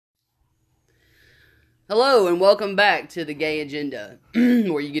Hello and welcome back to the Gay Agenda,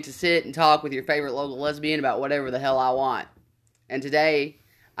 where you get to sit and talk with your favorite local lesbian about whatever the hell I want. And today,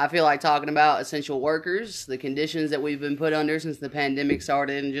 I feel like talking about essential workers, the conditions that we've been put under since the pandemic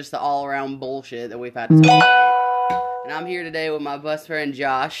started, and just the all-around bullshit that we've had to tolerate. And I'm here today with my best friend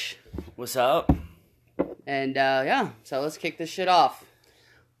Josh. What's up? And so let's kick this shit off.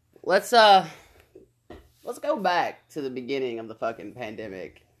 Let's go back to the beginning of the fucking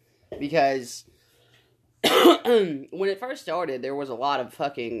pandemic, because when it first started, there was a lot of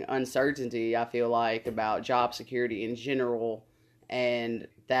fucking uncertainty, I feel like, about job security in general, and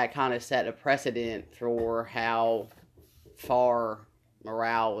that kind of set a precedent for how far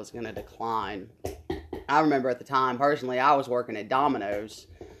morale was going to decline. I remember at the time, personally, I was working at Domino's,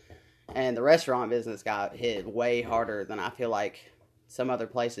 and the restaurant business got hit way harder than I feel like some other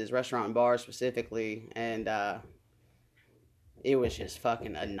places, restaurant and bars specifically, and it was just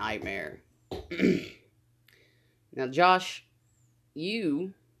fucking a nightmare. Now, Josh,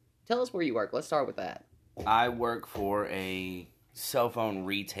 you tell us where you work. Let's start with that. I work for a cell phone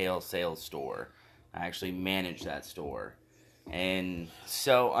retail sales store. I actually manage that store. And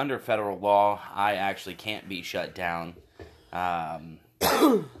so under federal law, I actually can't be shut down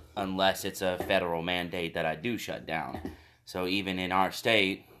unless it's a federal mandate that I do shut down. So even in our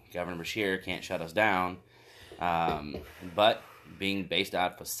state, Governor Beshear can't shut us down. But being based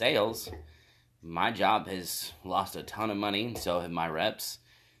out of sales, my job has lost a ton of money, and so have my reps.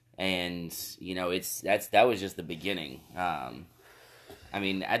 And, you know, that was just the beginning. I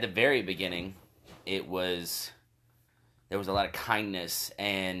mean, at the very beginning, there was a lot of kindness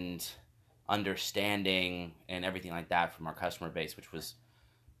and understanding and everything like that from our customer base, which was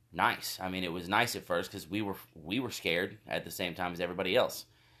nice. I mean, it was nice at first because we were scared at the same time as everybody else,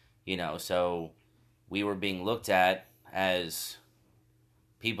 you know. So we were being looked at as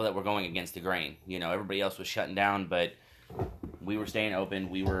people that were going against the grain. You know, everybody else was shutting down, but we were staying open.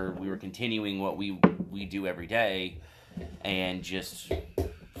 We were continuing what we do every day, and just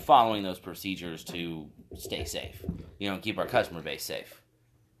following those procedures to stay safe. You know, keep our customer base safe.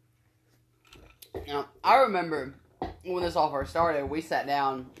 Now, I remember when this all first started, we sat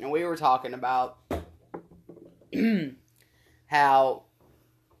down and we were talking about how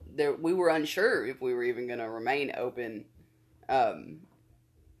we were unsure if we were even going to remain open.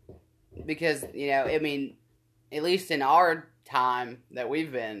 Because, you know, I mean, at least in our time that we've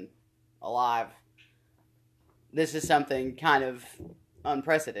been alive, this is something kind of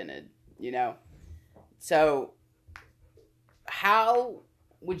unprecedented, you know? So, how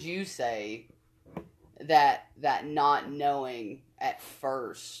would you say that not knowing at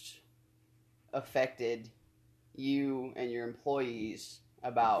first affected you and your employees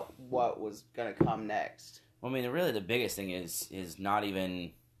about what was going to come next? Well, I mean, really the biggest thing is not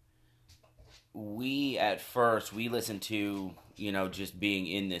even... We, at first, we listened to, you know, just being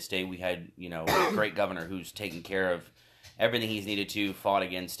in this state. We had, you know, a great governor who's taken care of everything he's needed to, fought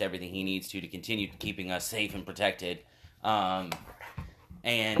against everything he needs to continue keeping us safe and protected.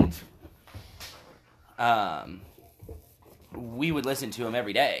 We would listen to him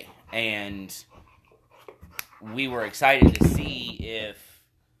every day, and we were excited to see if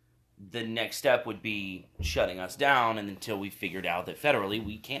the next step would be shutting us down, and until we figured out that federally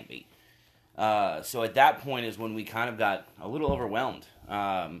we can't be. So at that point is when we kind of got a little overwhelmed.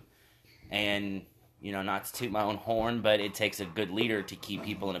 And, you know, not to toot my own horn, but it takes a good leader to keep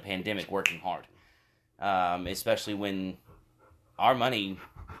people in a pandemic working hard. Especially when our money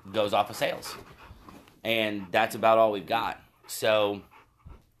goes off of sales. And that's about all we've got. So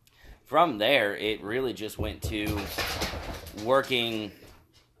from there, it really just went to working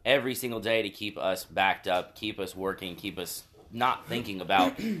every single day to keep us backed up, keep us working, keep us not thinking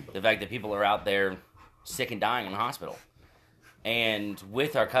about the fact that people are out there sick and dying in the hospital. And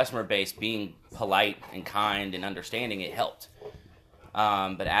with our customer base being polite and kind and understanding, it helped.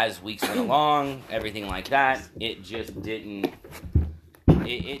 But as weeks went along, everything like that, it just didn't...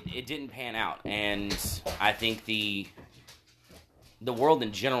 It didn't pan out. And I think the world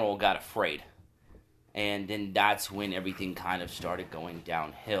in general got afraid. And then that's when everything kind of started going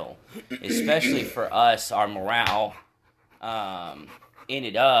downhill. Especially for us, our morale...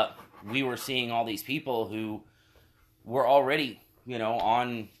 ended up, we were seeing all these people who were already, you know,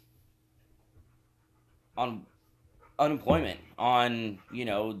 on unemployment, on, you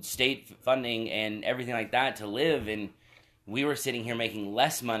know, state funding and everything like that to live, and we were sitting here making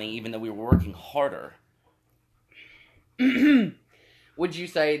less money even though we were working harder. Would you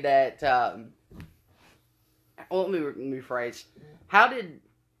say that, well, let me rephrase. How did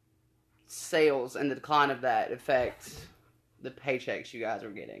sales and the decline of that affect the paychecks you guys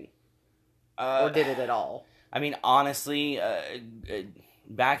were getting? or did it at all? I mean, honestly,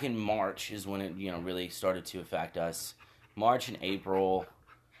 back in March is when it really started to affect us. March and April,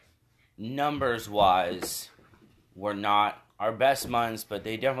 numbers wise, were not our best months, but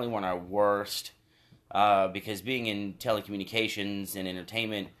they definitely weren't our worst. Because being in telecommunications and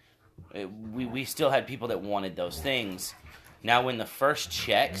entertainment, we still had people that wanted those things. Now, when the first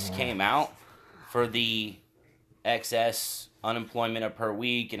checks came out for the excess unemployment per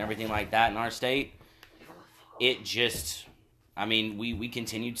week and everything like that in our state, it just, I mean, we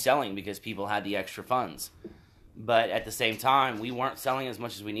continued selling because people had the extra funds. But at the same time, we weren't selling as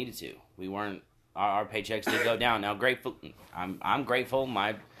much as we needed to. We weren't, our paychecks did go down. Now, I'm grateful,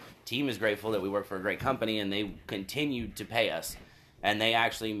 my team is grateful that we work for a great company and they continued to pay us. And they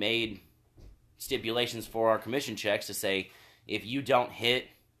actually made stipulations for our commission checks to say, if you don't hit,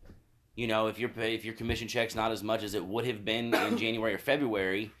 if your commission check's not as much as it would have been in January or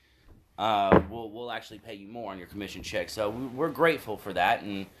February, we'll actually pay you more on your commission check. So we're grateful for that,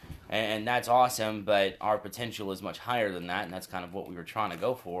 and that's awesome. But our potential is much higher than that, and that's kind of what we were trying to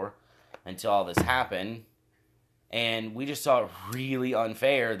go for until all this happened. And we just saw it really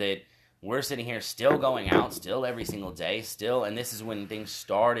unfair that we're sitting here still going out, still every single day, still, and this is when things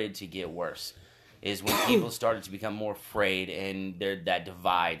started to get worse. Is when people started to become more afraid, and that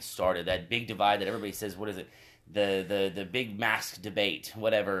divide started. That big divide that everybody says, what is it? The big mask debate,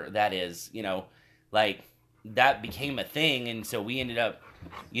 whatever that is, like that became a thing, and so we ended up,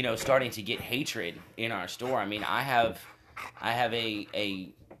 starting to get hatred in our store. I mean, I have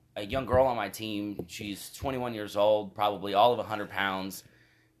a young girl on my team. She's 21 years old, probably all of 100 pounds,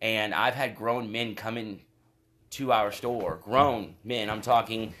 and I've had grown men come in to our store. Grown men, I'm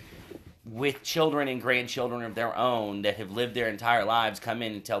talking, with children and grandchildren of their own that have lived their entire lives, come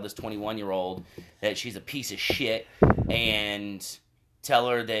in and tell this 21-year-old that she's a piece of shit and tell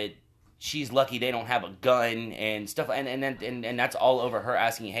her that she's lucky they don't have a gun and stuff. And that's all over her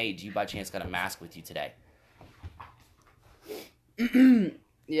asking, hey, do you by chance got a mask with you today?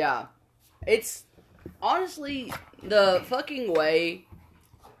 Yeah. It's honestly the fucking way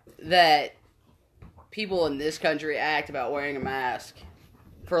that people in this country act about wearing a mask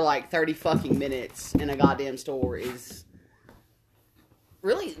for like 30 fucking minutes in a goddamn store is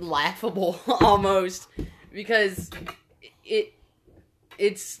really laughable almost, because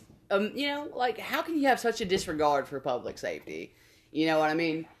it's like, how can you have such a disregard for public safety? You know what I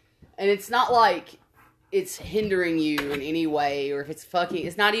mean? And it's not like it's hindering you in any way, or if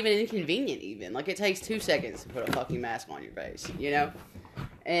it's not even inconvenient even. Like, it takes 2 seconds to put a fucking mask on your face,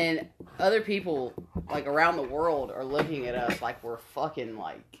 And other people, like, around the world are looking at us like we're fucking,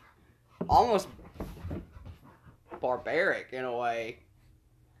 like, almost barbaric in a way.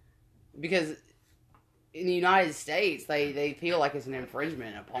 Because in the United States, they feel like it's an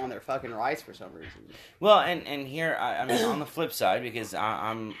infringement upon their fucking rights for some reason. Well, and here, I mean, on the flip side, because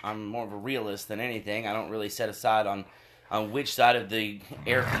I'm more of a realist than anything, I don't really set aside on which side of the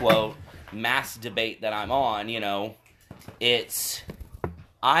air quote mass debate that I'm on,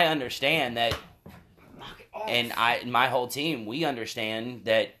 I understand that, and my whole team, we understand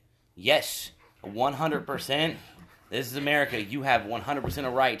that, yes, 100%, this is America, you have 100% a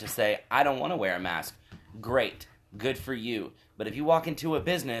right to say, I don't want to wear a mask. Great. Good for you. But if you walk into a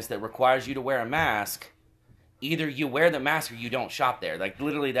business that requires you to wear a mask, either you wear the mask or you don't shop there. Like,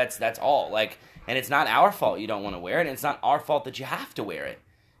 literally, that's all. Like, and it's not our fault you don't want to wear it, and it's not our fault that you have to wear it.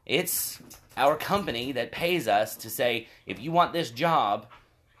 It's our company that pays us to say, if you want this job,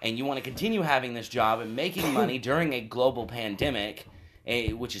 and you want to continue having this job and making money during a global pandemic,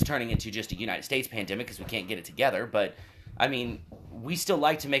 which is turning into just a United States pandemic because we can't get it together, but, I mean, we still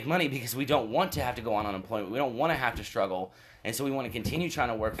like to make money because we don't want to have to go on unemployment. We don't want to have to struggle, and so we want to continue trying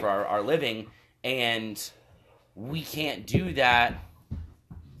to work for our living, and we can't do that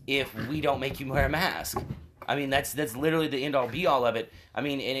if we don't make you wear a mask. I mean, that's literally the end-all, be-all of it. I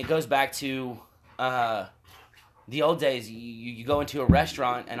mean, and it goes back to the old days. You go into a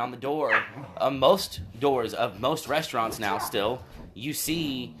restaurant, and on the door, most doors of most restaurants now still, you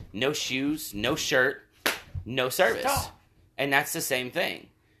see no shoes, no shirt, no service. And that's the same thing.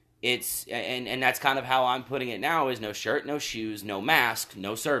 It's and that's kind of how I'm putting it now, is no shirt, no shoes, no mask,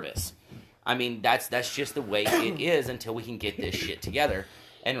 no service. I mean, that's just the way it is until we can get this shit together.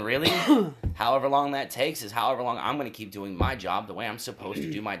 And really, however long that takes is however long I'm going to keep doing my job the way I'm supposed to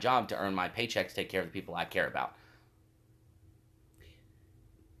do my job to earn my paycheck to take care of the people I care about.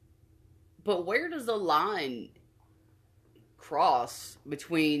 But where does the line cross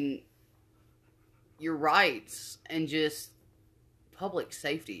between your rights and just public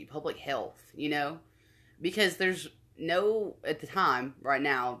safety, public health, Because there's at the time, right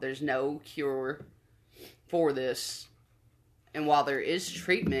now, there's no cure for this. And while there is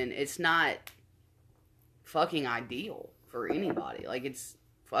treatment, it's not fucking ideal for anybody. Like, it's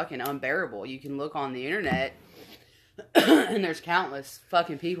fucking unbearable. You can look on the internet and there's countless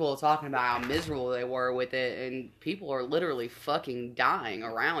fucking people talking about how miserable they were with it, and people are literally fucking dying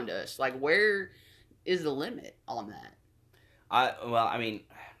around us. Like, where is the limit on that? I mean,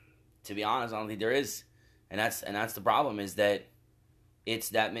 to be honest, I don't think there is, and that's the problem, is that it's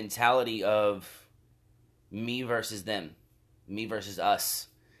that mentality of me versus them, me versus us.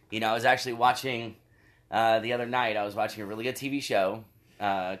 I was actually watching the other night. I was watching a really good TV show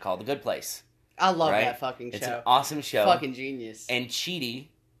called The Good Place. I love that fucking show. It's an awesome show. Fucking genius. And Chidi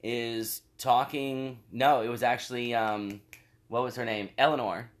is talking. No, it was actually what was her name?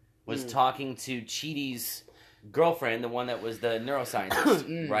 Eleanor was talking to Chidi's girlfriend, the one that was the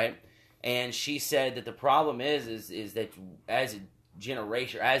neuroscientist, right? And she said that the problem is that as a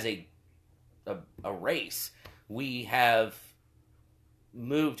generation, as a race, we have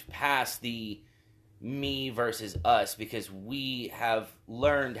moved past the me versus us, because we have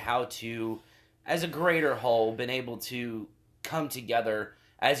learned how to, as a greater whole, been able to come together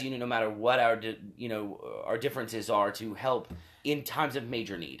as no matter what our differences are, to help in times of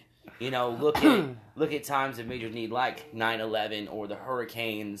major need. Look at times of major need like 9/11 or the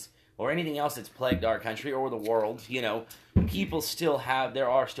hurricanes or anything else that's plagued our country or the world. People still have,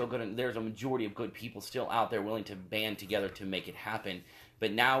 there's a majority of good people still out there willing to band together to make it happen.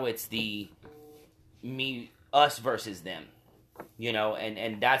 But now it's the us versus them,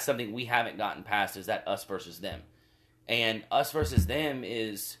 and that's something we haven't gotten past, is that us versus them. And us versus them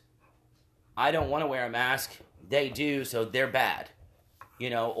is, I don't want to wear a mask, they do, so they're bad.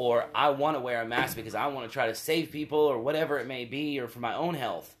 Or I want to wear a mask because I want to try to save people or whatever it may be, or for my own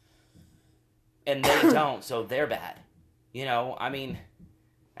health. And they don't, so they're bad. I mean,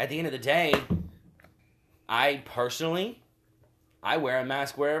 at the end of the day, I personally, I wear a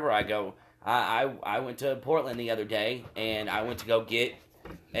mask wherever I go. I went to Portland the other day, and I went to go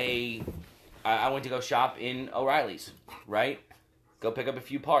I went to go shop in O'Reilly's, right? Go pick up a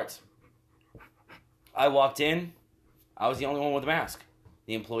few parts. I walked in, I was the only one with a mask.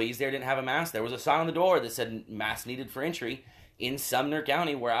 The employees there didn't have a mask. There was a sign on the door that said mask needed for entry. In Sumner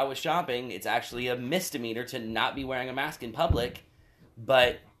County, where I was shopping, it's actually a misdemeanor to not be wearing a mask in public,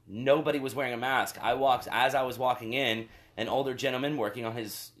 but nobody was wearing a mask. As I was walking in, an older gentleman working on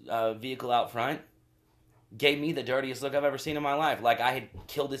his vehicle out front gave me the dirtiest look I've ever seen in my life, like I had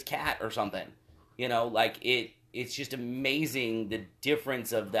killed his cat or something. It's just amazing the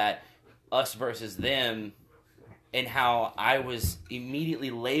difference of that us versus them, and how I was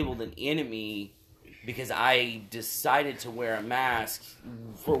immediately labeled an enemy because I decided to wear a mask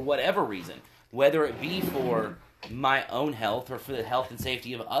for whatever reason, whether it be for my own health or for the health and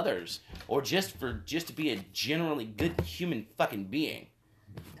safety of others, or just to be a generally good human fucking being.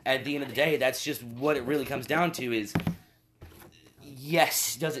 At the end of the day, that's just what it really comes down to is,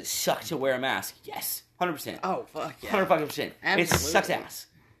 yes, does it suck to wear a mask? Yes, 100%. Oh, fuck yeah. 100%. Absolutely. It sucks ass.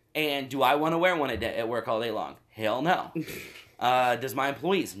 And do I want to wear one at work all day long? Hell no. Does my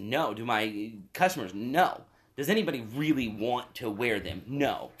employees? No. Do my customers? No. Does anybody really want to wear them?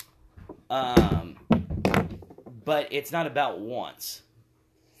 No. But it's not about wants.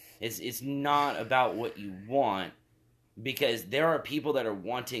 It's not about what you want, because there are people that are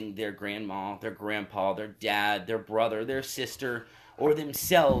wanting their grandma, their grandpa, their dad, their brother, their sister, or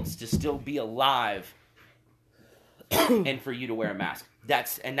themselves to still be alive, and for you to wear a mask.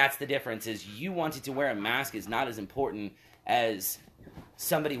 That's the difference. Is you wanting to wear a mask is not as important as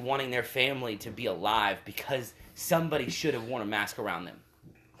somebody wanting their family to be alive because somebody should have worn a mask around them.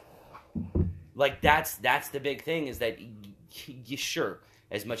 Like, that's the big thing, is that you sure,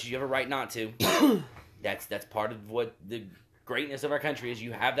 as much as you have a right not to, that's part of what the greatness of our country is.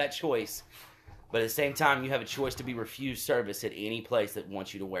 You have that choice, but at the same time, you have a choice to be refused service at any place that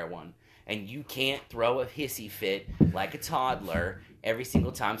wants you to wear one. And you can't throw a hissy fit like a toddler every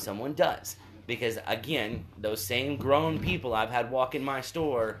single time someone does. Because, again, those same grown people I've had walk in my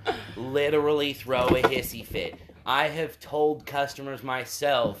store literally throw a hissy fit. I have told customers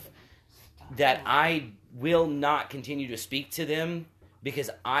myself that I will not continue to speak to them because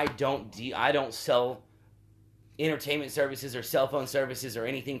I don't sell entertainment services or cell phone services or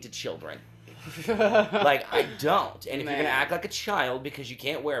anything to children. Like, I don't. And if you're going to act like a child because you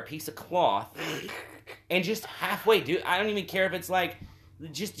can't wear a piece of cloth and just halfway do, I don't even care if it's like,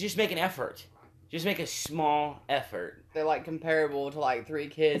 just make an effort. Just make a small effort. They're like comparable to like 3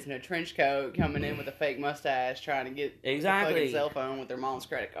 kids in a trench coat coming in with a fake mustache trying to get Exactly. a fucking cell phone with their mom's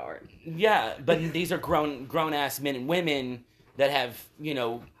credit card. Yeah, but these are grown ass men and women that have, you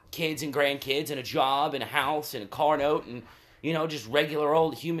know, kids and grandkids and a job and a house and a car note and, you know, just regular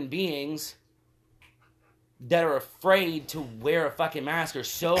old human beings that are afraid to wear a fucking mask or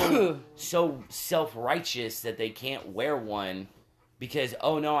so self-righteous that they can't wear one because,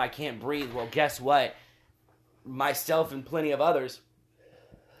 oh no, I can't breathe. Well, guess what? Myself and plenty of others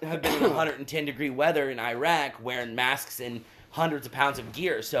have been in 110 degree weather in Iraq wearing masks and hundreds of pounds of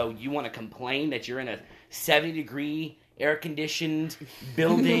gear. So you want to complain that you're in a 70 degree air conditioned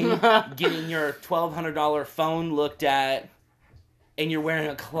building getting your $1,200 phone looked at and you're wearing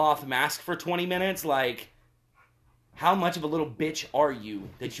a cloth mask for 20 minutes? Like, how much of a little bitch are you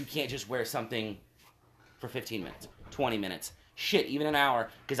that you can't just wear something for 15 minutes, 20 minutes, shit, even an hour?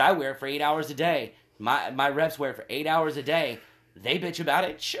 Because I wear it for 8 hours a day. My reps wear it for 8 hours a day. They bitch about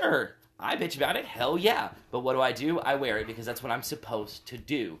it? Sure. I bitch about it? Hell yeah. But what do? I wear it because that's what I'm supposed to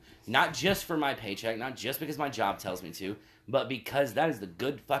do. Not just for my paycheck, not just because my job tells me to, but because that is the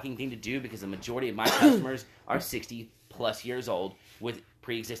good fucking thing to do because the majority of my customers are 60 plus years old with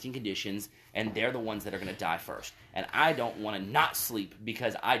pre-existing conditions, and they're the ones that are going to die first. And I don't want to not sleep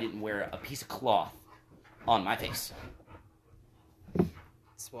because I didn't wear a piece of cloth on my face.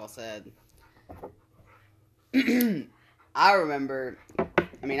 That's well said. I remember,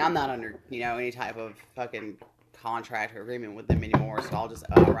 I mean, I'm not under, you know, any type of fucking contract or agreement with them anymore, so I'll just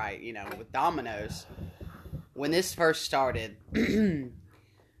outright, you know, with Domino's, when this first started,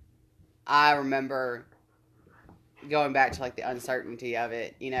 I remember going back to, like, the uncertainty of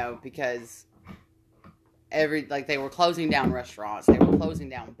it, you know, because they were closing down restaurants, they were closing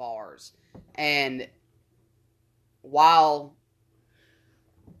down bars, and while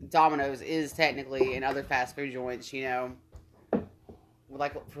Domino's is technically, and other fast food joints, you know,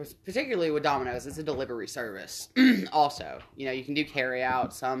 like, particularly with Domino's, it's a delivery service. Also, you know, you can do carry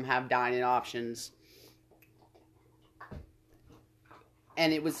out, some have dine-in options.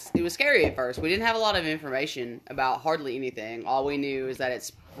 And it was scary at first. We didn't have a lot of information about hardly anything. All we knew is that it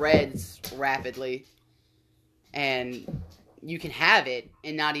spreads rapidly, and you can have it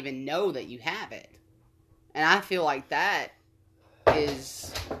and not even know that you have it. And I feel like that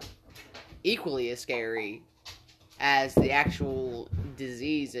is equally as scary as the actual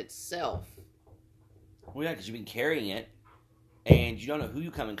disease itself. Well, yeah, because you've been carrying it, and you don't know who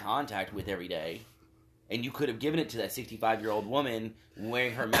you come in contact with every day. And you could have given it to that 65-year-old woman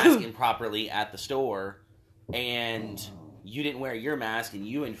wearing her mask improperly at the store, and you didn't wear your mask, and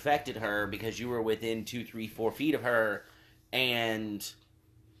you infected her because you were within 2, 3, 4 feet of her, and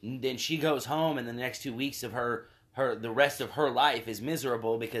then she goes home, and the next 2 weeks of the rest of her life is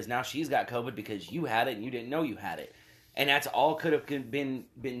miserable because now she's got COVID because you had it and you didn't know you had it. And that's all could have been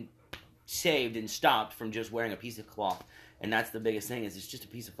saved and stopped from just wearing a piece of cloth. And that's the biggest thing, is it's just a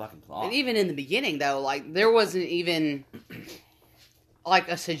piece of fucking cloth. And even in the beginning, though, like, there wasn't even, like,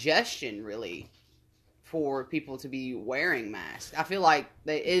 a suggestion, really, for people to be wearing masks. I feel like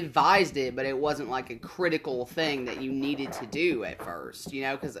they advised it, but it wasn't, like, a critical thing that you needed to do at first, you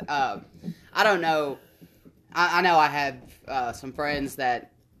know? Because, I don't know. I know I have some friends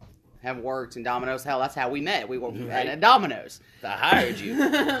that have worked in Domino's. Hell, that's how we met. We worked at Domino's. I hired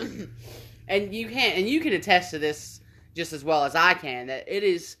you. And you can attest to this just as well as I can, that it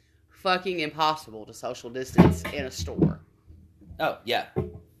is fucking impossible to social distance in a store. Oh, yeah.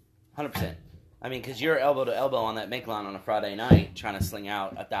 100%. I mean, because you're elbow to elbow on that make line on a Friday night trying to sling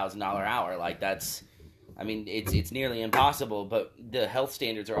out $1,000 hour. Like, that's, I mean, it's nearly impossible, but the health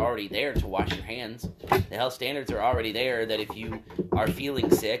standards are already there to wash your hands. The health standards are already there that if you are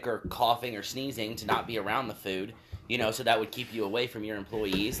feeling sick or coughing or sneezing, to not be around the food, you know, so that would keep you away from your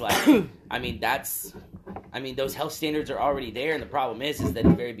employees. Like, I mean, those health standards are already there, and the problem is that at the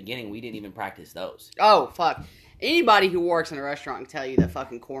very beginning, we didn't even practice those. Oh, fuck. Anybody who works in a restaurant can tell you that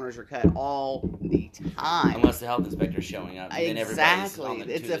fucking corners are cut all the time. Unless the health inspector's showing up, and then everybody's on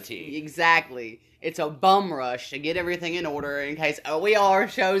the, to the T. Exactly. It's a bum rush to get everything in order in case OER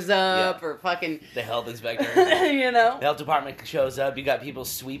shows up, or fucking... The health inspector. You know? The health department shows up, you got people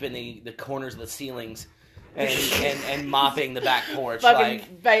sweeping the corners of the ceilings. And mopping the back porch,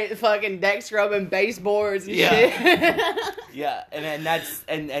 fucking deck scrubbing baseboards and shit. Yeah, and that's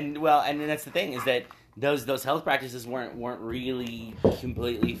that's the thing, is that those health practices weren't really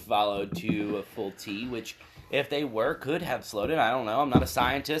completely followed to a full T, which if they were could have slowed it. I don't know. I'm not a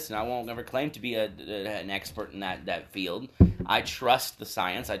scientist, and I won't ever claim to be an expert in that field. I trust the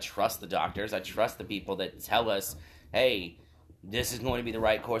science. I trust the doctors. I trust the people that tell us, hey, this is going to be the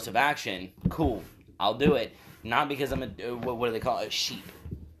right course of action, cool, I'll do it. Not because I'm what do they call it? A sheep.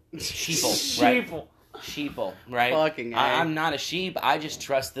 Sheeple, right? Sheeple, right? Fucking I'm not a sheep. I just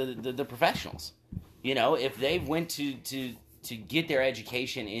trust the professionals. You know, if they've went to get their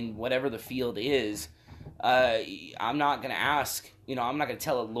education in whatever the field is, I'm not going to ask. You know, I'm not going to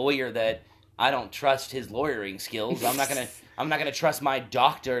tell a lawyer that I don't trust his lawyering skills. I'm not gonna trust my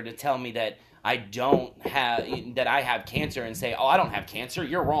doctor to tell me that I have cancer and say, oh, I don't have cancer.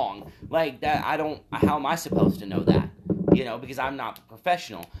 You're wrong. Like that. How am I supposed to know that? You know, because I'm not a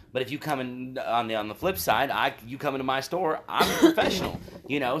professional. But if you come in on the flip side, you come into my store, I'm a professional.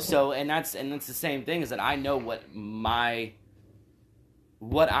 You know, so and that's the same thing, is that I know what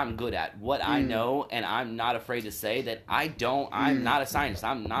I'm good at, what I know, and I'm not afraid to say that I'm not a scientist.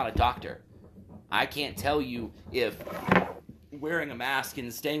 I'm not a doctor. I can't tell you if wearing a mask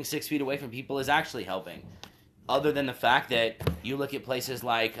and staying 6 feet away from people is actually helping. Other than the fact that you look at places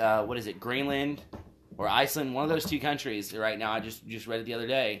like, Greenland or Iceland, one of those two countries right now, I just read it the other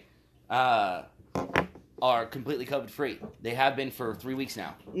day, are completely COVID-free. They have been for 3 weeks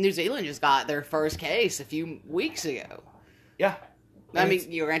now. New Zealand just got their first case a few weeks ago. Yeah. I mean,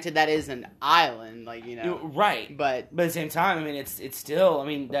 granted, that is an island, right. But at the same time, I mean, it's still, I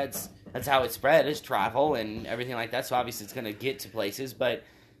mean, that's how it spread, is travel and everything like that. So obviously, it's going to get to places. But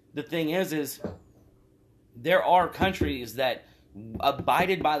the thing is there are countries that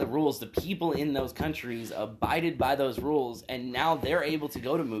abided by the rules. The people in those countries abided by those rules, and now they're able to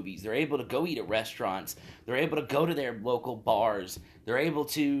go to movies. They're able to go eat at restaurants. They're able to go to their local bars. They're able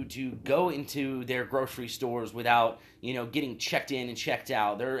to go into their grocery stores without, getting checked in and checked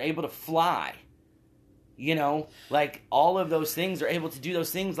out. They're able to fly. Like all of those things, they're able to do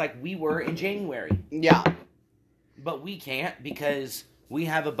those things like we were in January. Yeah. But we can't, because we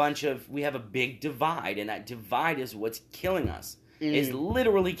have a big divide, and that divide is what's killing us. Is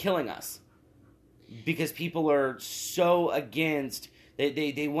literally killing us. Because people are so against,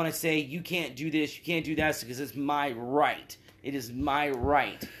 they want to say, you can't do this, you can't do that, because it's my right. It is my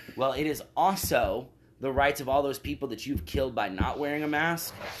right. Well, it is also the rights of all those people that you've killed by not wearing a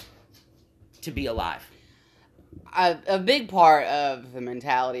mask to be alive. A big part of the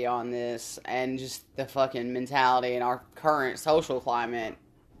mentality on this, and just the fucking mentality in our current social climate,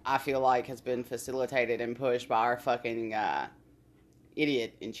 I feel like has been facilitated and pushed by our fucking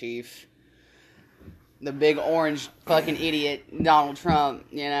idiot in chief. The big orange fucking idiot, Donald Trump,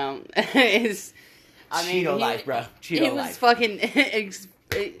 Cheeto life, bro. Cheeto life.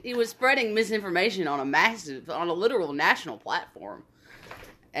 He was spreading misinformation on a literal national platform.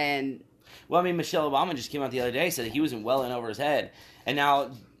 And... Well, I mean, Michelle Obama just came out the other day, said that he wasn't well in over his head. And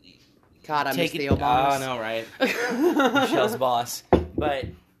now... God, I miss the Obamas. Oh, no, right? Michelle's boss. But,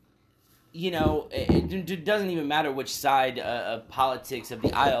 it doesn't even matter which side of politics of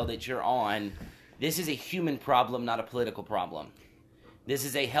the aisle that you're on. This is a human problem, not a political problem. This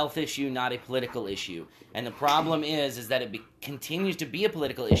is a health issue, not a political issue. And the problem is that it continues to be a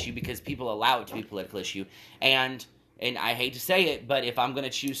political issue because people allow it to be a political issue. And I hate to say it, but if I'm going to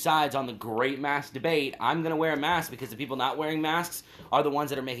choose sides on the great mask debate, I'm going to wear a mask, because the people not wearing masks are the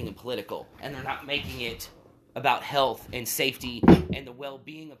ones that are making it political. And they're not making it about health and safety and the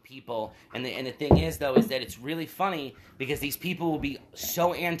well-being of people. And the thing is, though, is that it's really funny, because these people will be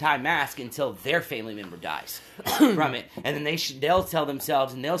so anti-mask until their family member dies from it. And then they'll tell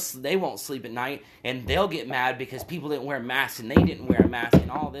themselves, and they won't sleep at night, and they'll get mad because people didn't wear masks and they didn't wear a mask and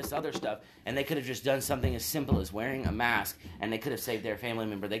all this other stuff. And they could have just done something as simple as wearing a mask, and they could have saved their family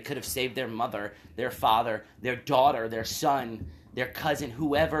member. They could have saved their mother, their father, their daughter, their son, their cousin,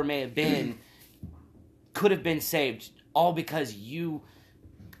 whoever may have been, could have been saved, all because you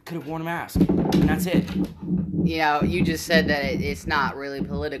could have worn a mask. And that's it. You just said that it's not really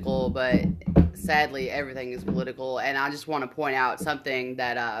political, but sadly everything is political. And I just want to point out something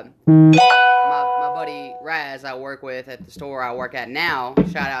that my buddy Raz I work with at the store I work at now,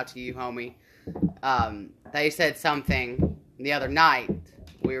 shout out to you, homie. They said something the other night.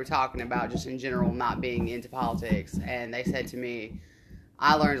 We were talking about just in general not being into politics, and they said to me,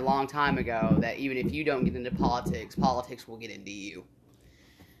 I learned a long time ago that even if you don't get into politics, politics will get into you.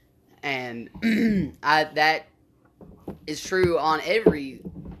 And that is true on every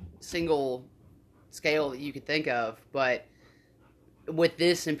single scale that you could think of. But with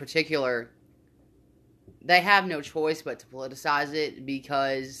this in particular, they have no choice but to politicize it,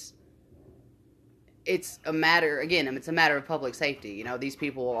 because it's a matter of public safety. These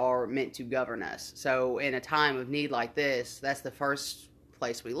people are meant to govern us. So in a time of need like this, that's the first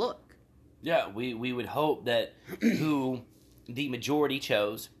place we look. Yeah, we would hope that who the majority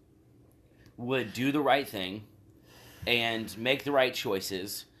chose would do the right thing and make the right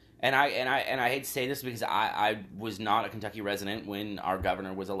choices. And I hate to say this because I was not a Kentucky resident when our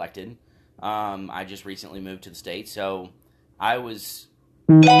governor was elected. I just recently moved to the state, so I was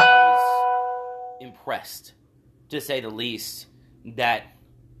impressed, to say the least, that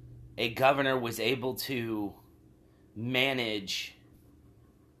a governor was able to manage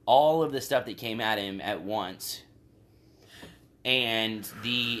all of the stuff that came at him at once, and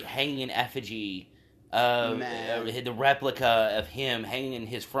the hanging in effigy of the replica of him hanging in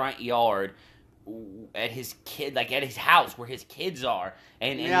his front yard at his at his house where his kids are,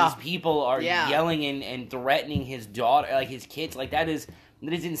 and these people are yelling and threatening his daughter, like his kids, like that is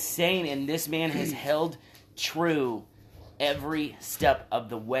insane. And this man has held true every step of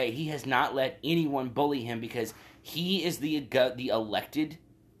the way. He has not let anyone bully him because he is the elected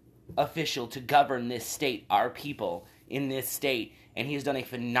official to govern this state, our people in this state, and he has done a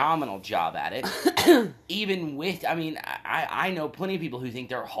phenomenal job at it. Even with, I know plenty of people who think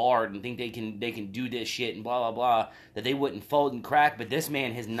they're hard and think they can do this shit and blah blah blah, that they wouldn't fold and crack, but this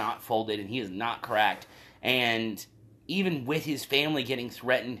man has not folded and he has not cracked. And even with his family getting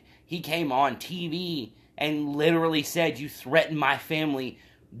threatened, he came on TV and literally said, "You threatened my family,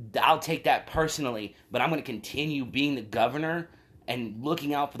 I'll take that personally, but I'm going to continue being the governor and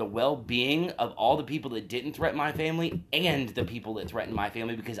looking out for the well-being of all the people that didn't threaten my family and the people that threatened my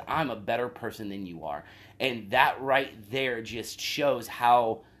family, because I'm a better person than you are." And that right there just shows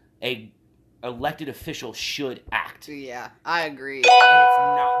how a elected official should act. Yeah, I agree. And it's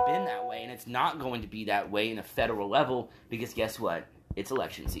not been that way, and it's not going to be that way in a federal level, because guess what? It's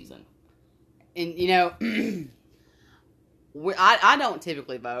election season. And, you know, I don't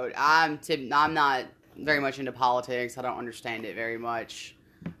typically vote. I'm not very much into politics. I don't understand it very much.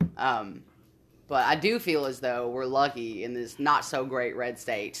 But I do feel as though we're lucky in this not-so-great red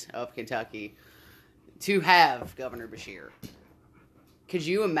state of Kentucky to have Governor Beshear. Could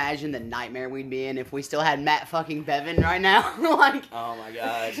you imagine the nightmare we'd be in if we still had Matt fucking Bevin right now? Like, oh my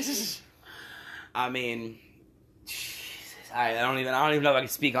god. I mean, Jesus, I don't even know if I can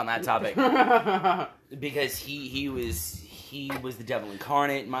speak on that topic. Because he was the devil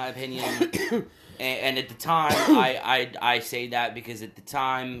incarnate, in my opinion. And at the time, I say that because at the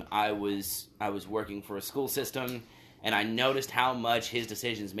time I was working for a school system, and I noticed how much his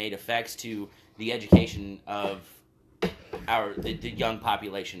decisions made effects to the education of the young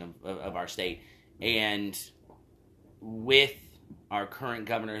population of our state. And with our current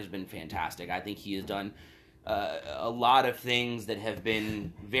governor has been fantastic. I think he has done a lot of things that have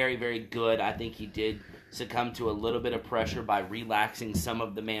been very, very good. I think he did succumb to a little bit of pressure by relaxing some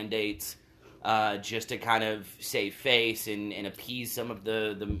of the mandates, just to kind of save face and appease some of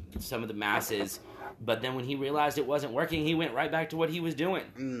the masses. But then when he realized it wasn't working, he went right back to what he was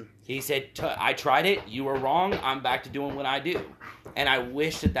doing. He said, "I tried it. You were wrong. I'm back to doing what I do." And I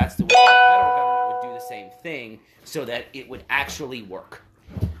wish that that's the way the federal government would do the same thing, so that it would actually work.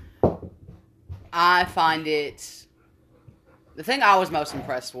 I find it... The thing I was most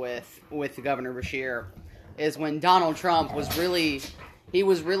impressed with Governor Beshear is when Donald Trump was really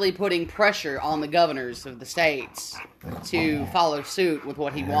putting pressure on the governors of the states to follow suit with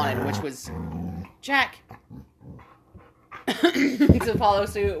what he wanted, which was, Jack, to follow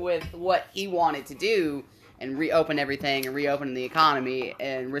suit with what he wanted to do and reopen everything and reopen the economy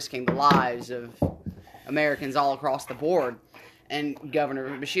and risking the lives of Americans all across the board. And Governor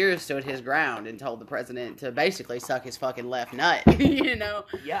Beshear stood his ground and told the president to basically suck his fucking left nut, you know?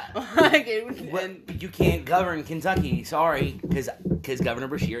 Yeah. And you can't govern Kentucky, sorry, because Governor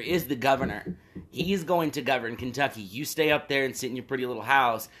Beshear is the governor. He's going to govern Kentucky. You stay up there and sit in your pretty little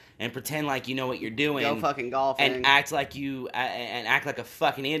house and pretend like you know what you're doing. Go fucking golfing. And act like a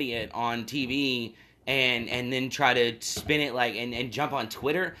fucking idiot on TV and then try to spin it like and jump on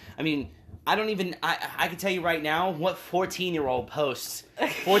Twitter. I mean, I can tell you right now what 14-year-old posts.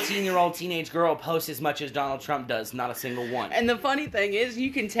 14-year-old teenage girl posts as much as Donald Trump does. Not a single one. And the funny thing is, you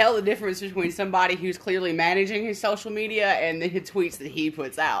can tell the difference between somebody who's clearly managing his social media and the tweets that he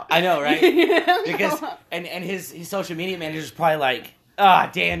puts out. I know, right? Because and his social media manager's probably like,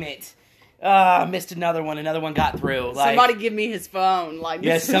 damn it. Missed another one. Another one got through. Like, somebody give me his phone. Like,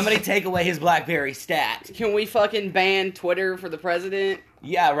 yeah, somebody take away his BlackBerry stat. Can we fucking ban Twitter for the president?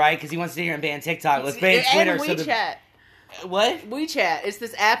 Yeah, right, because he wants to sit here and ban TikTok. Let's ban Twitter. And WeChat. What? WeChat. It's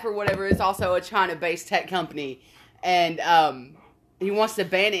this app or whatever. It's also a China-based tech company. And he wants to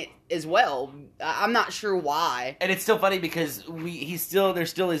ban it as well. I'm not sure why. And it's still funny because there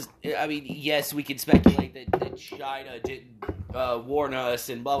still is, I mean, yes, we could speculate that China didn't warn us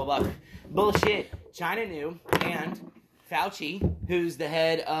and blah, blah, blah. Bullshit. China knew, and Fauci, who's the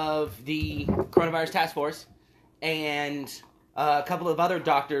head of the coronavirus task force, and a couple of other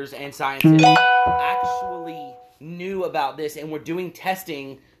doctors and scientists actually knew about this and were doing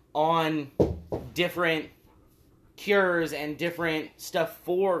testing on different cures and different stuff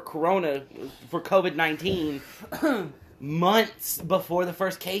for COVID-19 months before the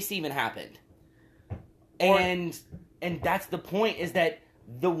first case even happened. And that's the point, is that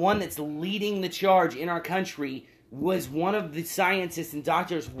the one that's leading the charge in our country was one of the scientists and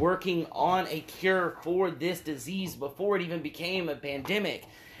doctors working on a cure for this disease before it even became a pandemic.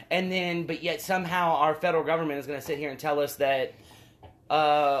 And then, but yet somehow our federal government is going to sit here and tell us that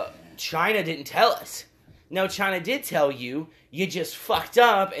China didn't tell us. No, China did tell you. You just fucked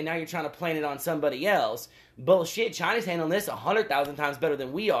up, and now you're trying to plant it on somebody else. Bullshit. China's handling this 100,000 times better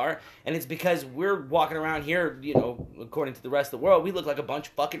than we are, and it's because we're walking around here, you know, according to the rest of the world, we look like a bunch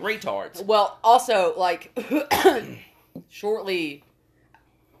of fucking retards. Well, also, like, shortly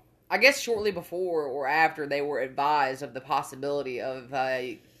before or after they were advised of the possibility of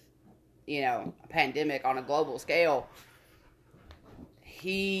a pandemic on a global scale,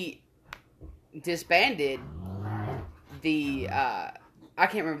 he disbanded the I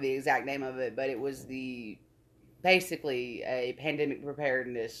can't remember the exact name of it, but it was basically a pandemic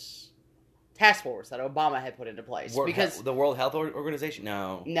preparedness task force that Obama had put into place. Because the World Health Organization?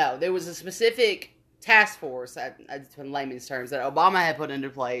 No, there was a specific task force, in layman's terms, that Obama had put into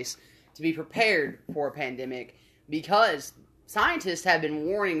place to be prepared for a pandemic, because scientists have been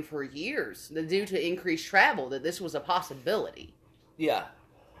warning for years that due to increased travel that this was a possibility. Yeah.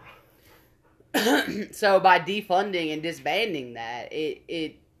 So by defunding and disbanding that,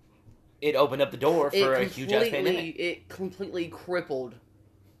 it opened up the door for a huge ass pandemic. It completely crippled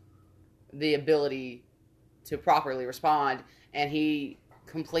the ability to properly respond, and he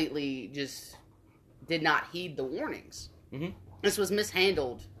completely just did not heed the warnings. Mm-hmm. This was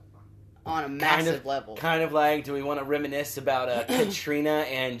mishandled on a massive level. Kind of like, do we want to reminisce about Katrina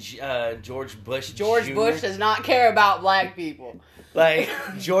and George Bush Jr.? George Bush does not care about black people. Like,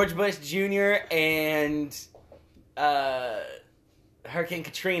 George Bush Jr. and Hurricane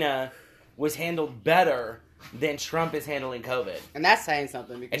Katrina was handled better than Trump is handling COVID. And that's saying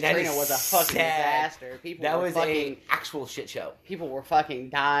something, because Katrina was a fucking disaster. That was an actual shit show. People were fucking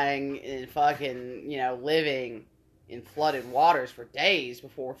dying and fucking, living in flooded waters for days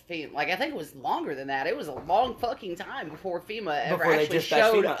before FEMA. Like, I think it was longer than that. It was a long fucking time before FEMA actually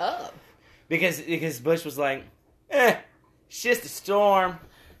showed up. Because Bush was like, it's just a storm.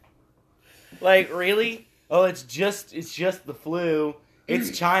 Like, really? Oh, it's just the flu.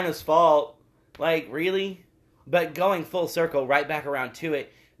 It's China's fault. Like, really? But going full circle, right back around to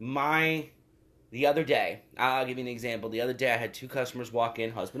it, the other day, I'll give you an example. The other day I had two customers walk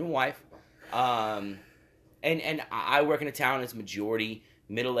in, husband and wife. And I work in a town that's majority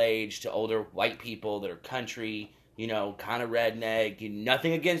middle-aged to older white people that are country, kind of redneck.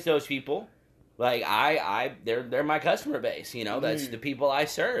 Nothing against those people. Like, they're my customer base, that's the people I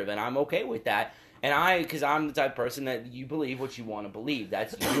serve, and I'm okay with that. And because I'm the type of person that you believe what you want to believe.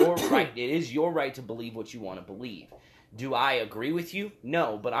 That's your right. It is your right to believe what you want to believe. Do I agree with you?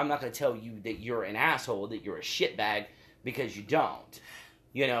 No, but I'm not going to tell you that you're an asshole, that you're a shitbag, because you don't,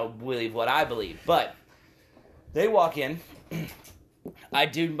 believe what I believe. But they walk in, I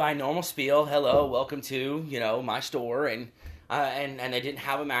do my normal spiel, hello, welcome to, my store, and they didn't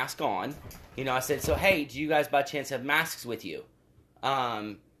have a mask on. I said, so, hey, do you guys by chance have masks with you?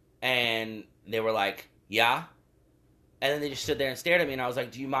 And they were like, yeah. And then they just stood there and stared at me, and I was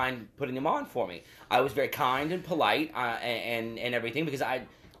like, do you mind putting them on for me? I was very kind and polite and everything, because I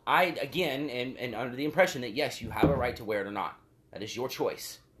again, and under the impression that, yes, you have a right to wear it or not. That is your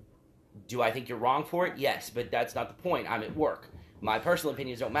choice. Do I think you're wrong for it? Yes, but that's not the point. I'm at work. My personal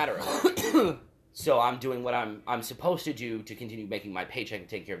opinions don't matter at work. So I'm doing what I'm supposed to do to continue making my paycheck and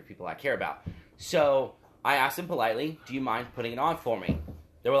taking care of the people I care about. So I asked them politely, do you mind putting it on for me?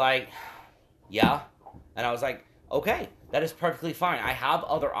 They were like, yeah. And I was like, okay, that is perfectly fine. I have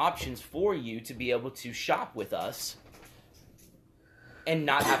other options for you to be able to shop with us and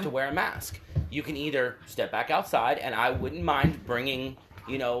not have to wear a mask. You can either step back outside, and I wouldn't mind bringing,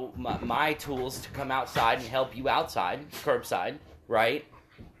 my tools to come outside and help you outside, curbside, right?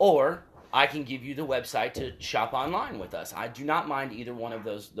 Or I can give you the website to shop online with us. I do not mind either one of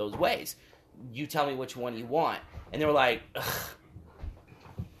those ways. You tell me which one you want. And they were like, ugh.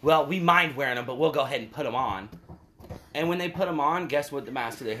 Well, we mind wearing them, but we'll go ahead and put them on. And when they put them on, guess what the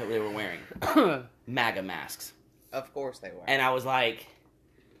mask they were wearing? MAGA masks. Of course they were. And I was like,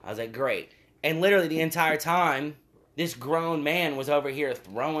 great. And literally the entire time, this grown man was over here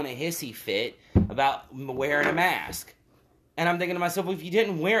throwing a hissy fit about wearing a mask. And I'm thinking to myself, well, if you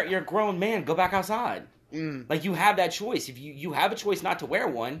didn't wear it, you're a grown man. Go back outside. Like, you have that choice. If you have a choice not to wear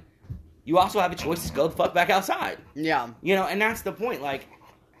one, you also have a choice to go the fuck back outside. Yeah. You know, and that's the point. Like,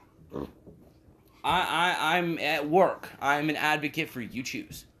 I'm at work. I'm an advocate for you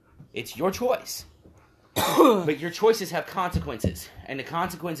choose. It's your choice. But your choices have consequences. And the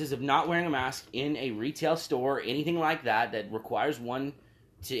consequences of not wearing a mask in a retail store or anything like that that requires one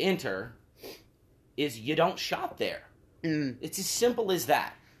to enter is you don't shop there. It's as simple as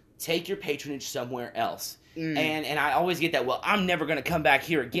that. Take your patronage somewhere else. And I always get that, well, I'm never going to come back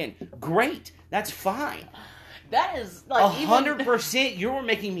here again. Great. That's fine. That is like 100%. You're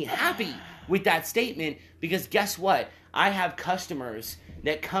making me happy with that statement, because guess what? I have customers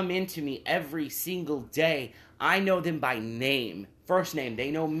that come into me every single day. I know them by name, first name.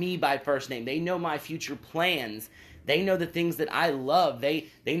 They know me by first name. They know my future plans. They know the things that I love. They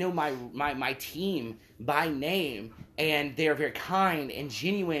know my team by name, and they're very kind and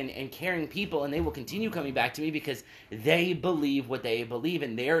genuine and caring people, and they will continue coming back to me because they believe what they believe,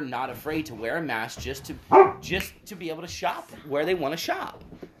 and they're not afraid to wear a mask just to be able to shop where they want to shop.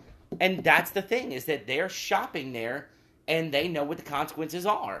 And that's the thing, is that they're shopping there, and they know what the consequences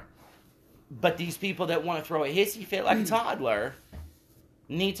are. But these people that want to throw a hissy fit like a toddler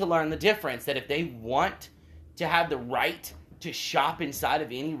need to learn the difference, that if they want to have the right to shop inside of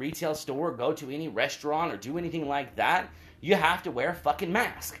any retail store, go to any restaurant, or do anything like that, you have to wear a fucking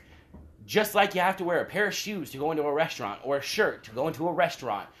mask. Just like you have to wear a pair of shoes to go into a restaurant, or a shirt to go into a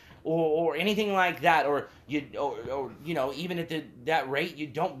restaurant, or anything like that, or you know, even at that rate, you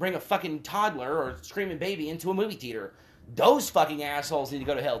don't bring a fucking toddler or screaming baby into a movie theater. Those fucking assholes need to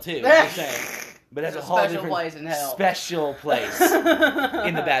go to hell too. I'm just saying. But that's a whole special different place in hell. Special place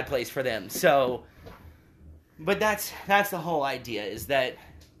in the bad place for them. So, but that's the whole idea, is that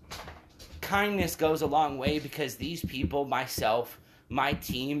kindness goes a long way, because these people, myself, my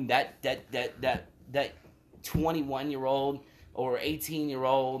team, that 21-year-old or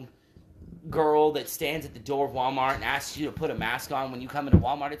 18-year-old girl that stands at the door of Walmart and asks you to put a mask on when you come into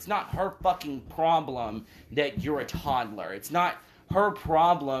Walmart, it's not her fucking problem that you're a toddler. It's not her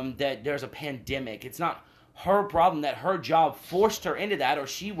problem that there's a pandemic. It's not her problem that her job forced her into that, or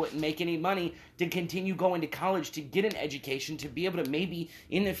she wouldn't make any money to continue going to college to get an education to be able to maybe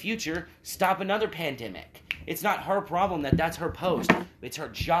in the future stop another pandemic. It's not her problem that that's her post. It's her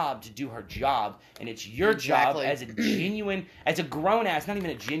job to do her job, and it's your job as a genuine, as a grown-ass, not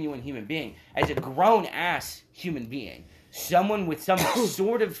even a genuine human being, as a grown-ass human being, someone with some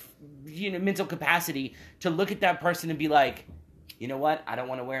sort of, you know, mental capacity to look at that person and be like, you know what, I don't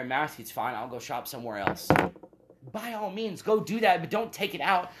want to wear a mask, it's fine, I'll go shop somewhere else. By all means, go do that, but don't take it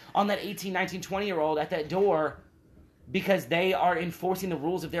out on that 18, 19, 20-year-old at that door because they are enforcing the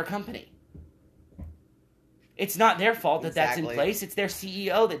rules of their company. It's not their fault that that's in place. It's their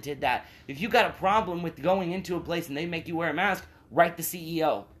CEO that did that. If you got a problem with going into a place and they make you wear a mask, write the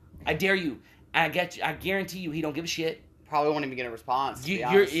CEO. I dare you. I guarantee you he don't give a shit. Probably won't even get a response.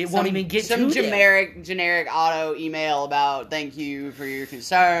 It won't even get some generic auto email about thank you for your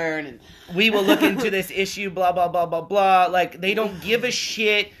concern, and we will look into this issue. Blah blah blah blah blah. Like, they don't give a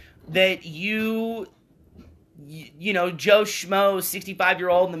shit that you know, Joe Schmo,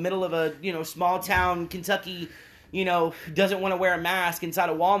 65-year-old in the middle of a, you know, small town Kentucky, you know, doesn't want to wear a mask inside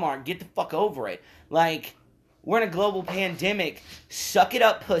a Walmart. Get the fuck over it. Like, we're in a global pandemic. Suck it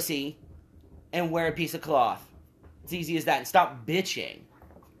up, pussy, and wear a piece of cloth. It's easy as that. And stop bitching.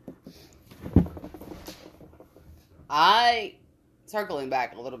 Circling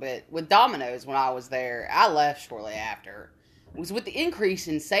back a little bit, with Domino's when I was there, I left shortly after. It was with the increase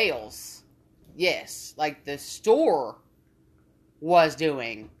in sales. Yes, like the store was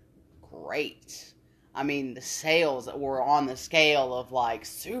doing great. I mean, the sales were on the scale of like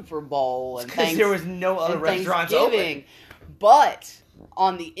Super Bowl and things. Because there was no other restaurants open. But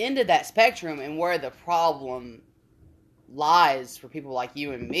on the end of that spectrum, and where the problem lies for people like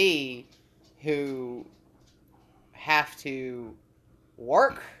you and me, who have to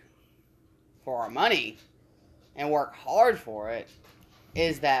work for our money and work hard for it,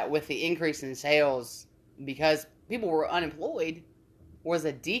 is that with the increase in sales, because people were unemployed, was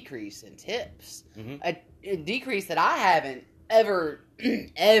a decrease in tips. Mm-hmm. A decrease that I haven't ever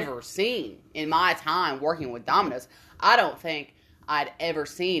seen in my time working with Domino's. I don't think I'd ever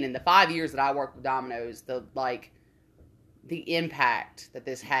seen in the 5 years that I worked with Domino's the impact that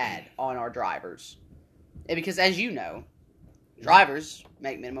this had on our drivers. And because, as you know, drivers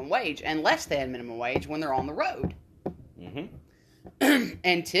make minimum wage and less than minimum wage when they're on the road. Mm-hmm.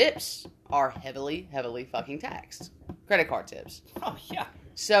 And tips are heavily, heavily fucking taxed. Credit card tips. Oh, yeah.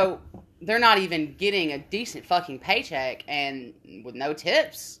 So, they're not even getting a decent fucking paycheck, and with no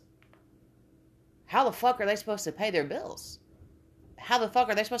tips, how the fuck are they supposed to pay their bills? How the fuck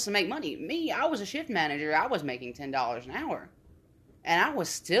are they supposed to make money? Me, I was a shift manager. I was making $10 an hour. And I was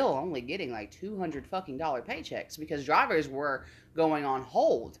still only getting like $200 fucking paychecks because drivers were going on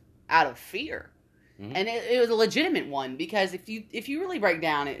hold out of fear. Mm-hmm. And it was a legitimate one because if you really break it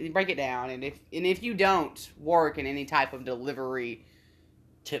down, and if you don't work in any type of delivery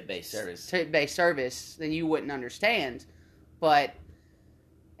tip-based service, then you wouldn't understand. But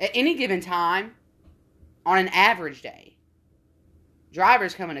at any given time, on an average day,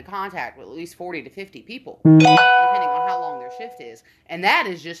 drivers come into contact with at least 40 to 50 people, depending on how long their shift is. And that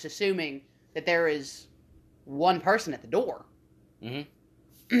is just assuming that there is one person at the door.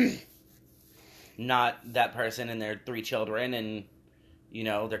 Mm-hmm. Not that person and their 3 children and,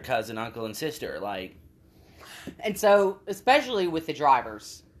 their cousin, uncle, and sister. And so, especially with the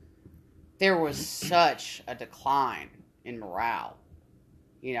drivers, there was such a decline in morale.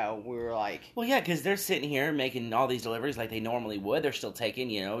 We were like... Well, yeah, because they're sitting here making all these deliveries like they normally would. They're still taking,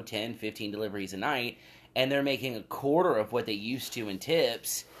 10, 15 deliveries a night, and they're making a quarter of what they used to in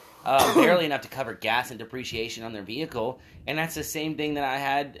tips, barely enough to cover gas and depreciation on their vehicle. And that's the same thing that I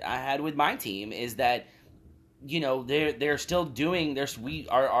had with my team, is that, they're still doing...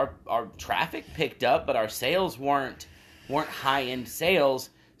 Our traffic picked up, but our sales weren't high-end sales.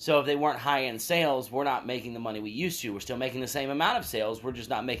 So if they weren't high-end sales, we're not making the money we used to. We're still making the same amount of sales. We're just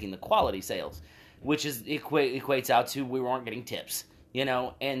not making the quality sales, which is equates out to we weren't getting tips,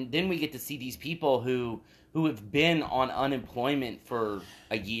 And then we get to see these people who have been on unemployment for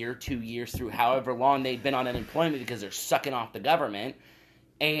a year, 2 years, through however long they've been on unemployment because they're sucking off the government.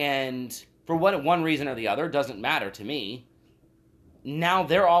 And for one reason or the other, doesn't matter to me. Now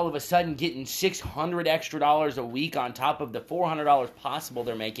they're all of a sudden getting $600 extra a week on top of the $400 possible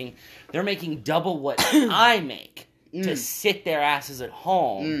they're making. They're making double what I make to sit their asses at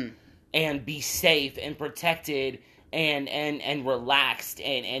home and be safe and protected and relaxed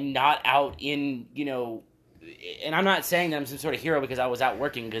and not out in, and I'm not saying that I'm some sort of hero because I was out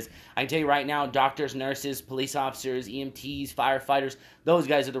working, because I can tell you right now, doctors, nurses, police officers, EMTs, firefighters, those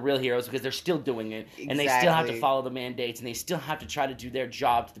guys are the real heroes because they're still doing it. Exactly. And they still have to follow the mandates, and they still have to try to do their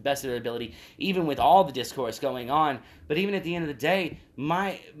job to the best of their ability, even with all the discourse going on. But even at the end of the day,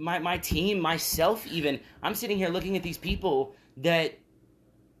 my team, myself even, I'm sitting here looking at these people that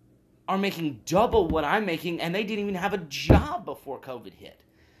are making double what I'm making, and they didn't even have a job before COVID hit.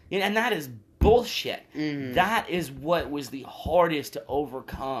 And that is bullshit. Mm-hmm. That is what was the hardest to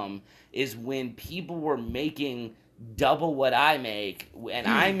overcome, is when people were making double what I make, and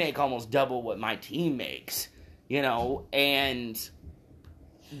I make almost double what my team makes, and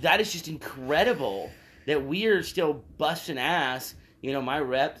that is just incredible that we are still busting ass. My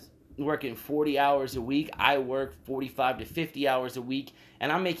reps working 40 hours a week, I work 45 to 50 hours a week,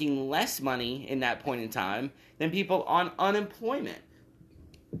 and I'm making less money in that point in time than people on unemployment.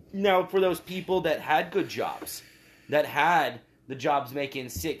 Now, for those people that had good jobs, that had the jobs making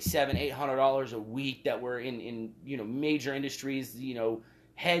 $600, $700, $800 a week, that were in major industries,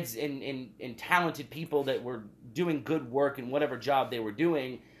 heads and talented people that were doing good work in whatever job they were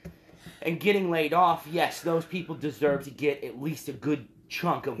doing, and getting laid off, yes, those people deserve to get at least a good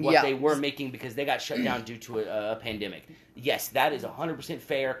chunk of what they were making because they got shut down due to a pandemic. Yes, that is 100%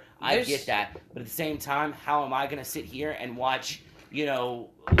 fair. I get that. But at the same time, how am I going to sit here and watch...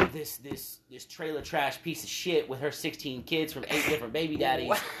 this trailer trash piece of shit with her 16 kids from 8 different baby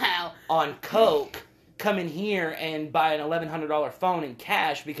daddies on coke come in here and buy an $1,100 phone in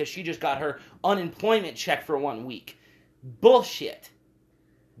cash because she just got her unemployment check for 1 week? Bullshit.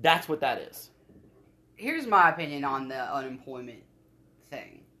 That's what that is. Here's my opinion on the unemployment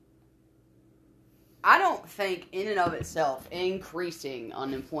thing. I don't think in and of itself increasing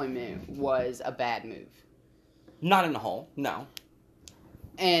unemployment was a bad move. Not in the whole, no.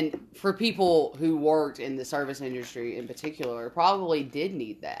 And for people who worked in the service industry in particular, probably did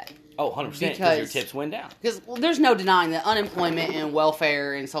need that. Oh, 100%, because your tips went down. Because there's no denying that unemployment and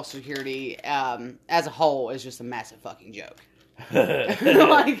welfare and Social Security as a whole is just a massive fucking joke.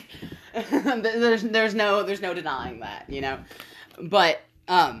 Like, there's no denying that, But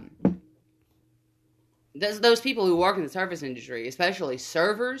those people who work in the service industry, especially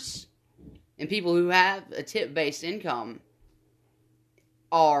servers and people who have a tip-based income,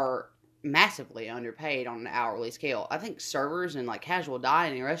 are massively underpaid on an hourly scale. I think servers and like casual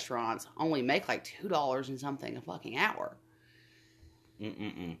dining restaurants only make like $2 and something a fucking hour.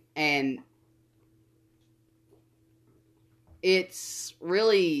 And it's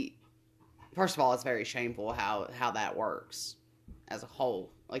really, first of all, it's very shameful how that works as a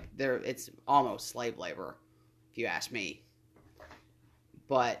whole. Like it's almost slave labor, if you ask me.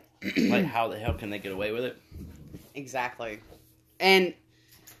 But Like, how the hell can they get away with it? Exactly. And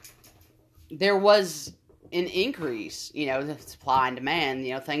there was an increase, the supply and demand,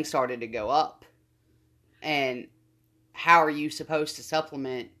 things started to go up. And how are you supposed to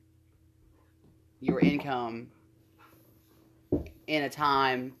supplement your income in a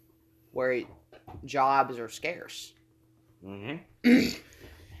time where jobs are scarce? Mm-hmm.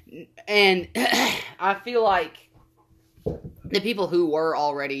 And I feel like the people who were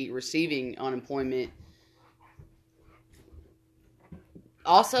already receiving unemployment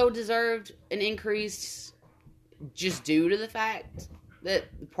also deserved an increase just due to the fact that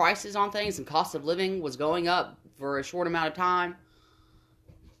the prices on things and cost of living was going up for a short amount of time.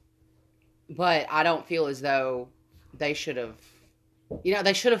 But I don't feel as though they should have,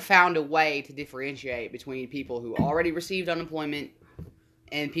 they should have found a way to differentiate between people who already received unemployment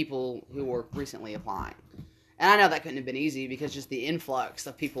and people who were recently applying. And I know that couldn't have been easy because just the influx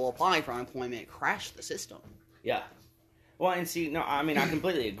of people applying for unemployment crashed the system. Yeah. Well, and see, no, I mean, I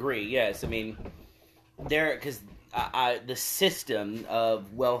completely agree. Yes, I mean, because the system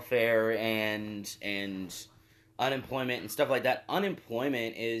of welfare and unemployment and stuff like that.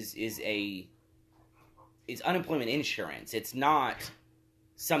 Unemployment is unemployment insurance. It's not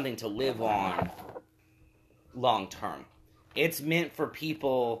something to live on long term. It's meant for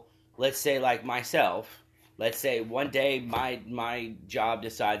people, let's say like myself. Let's say one day my job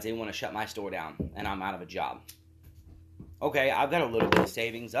decides they want to shut my store down and I'm out of a job. Okay, I've got a little bit of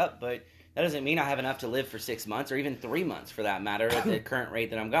savings up, but that doesn't mean I have enough to live for 6 months or even 3 months for that matter at the current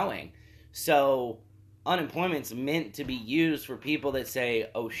rate that I'm going. So unemployment's meant to be used for people that say,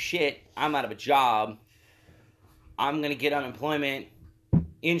 oh shit, I'm out of a job. I'm going to get unemployment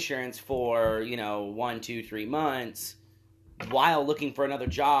insurance for, 1, 2, 3 months while looking for another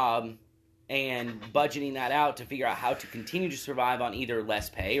job and budgeting that out to figure out how to continue to survive on either less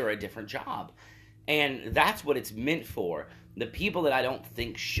pay or a different job. And that's what it's meant for. The people that I don't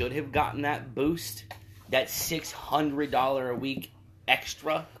think should have gotten that boost, that $600 a week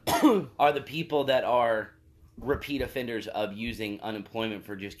extra, are the people that are repeat offenders of using unemployment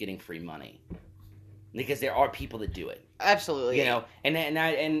for just getting free money. Because there are people that do it. Absolutely.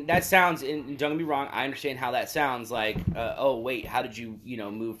 And that sounds, and don't get me wrong, I understand how that sounds like, oh, wait, how did you,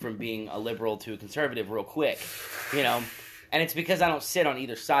 move from being a liberal to a conservative real quick? And it's because I don't sit on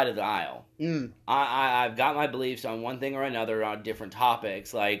either side of the aisle. I've got my beliefs on one thing or another on different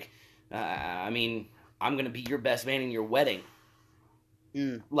topics. Like, I'm going to be your best man in your wedding.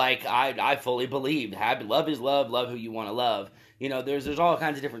 Like, I fully believe love is love who you want to love. There's all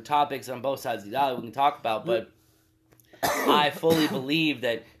kinds of different topics on both sides of the aisle we can talk about, but I fully believe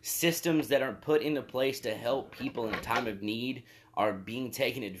that systems that are put into place to help people in a time of need are being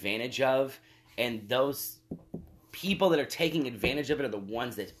taken advantage of, and those people that are taking advantage of it are the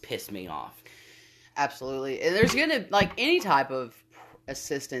ones that piss me off. Absolutely. There's going to, like, any type of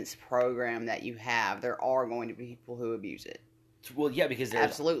assistance program that you have, there are going to be people who abuse it. Well, yeah, because there's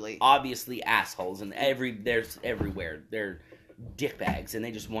absolutely obviously assholes, and there's everywhere. They're dickbags, and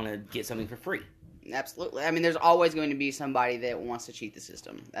they just want to get something for free. Absolutely. There's always going to be somebody that wants to cheat the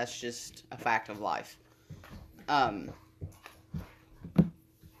system. That's just a fact of life.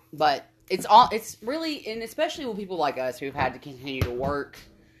 But it's really, and especially with people like us who've had to continue to work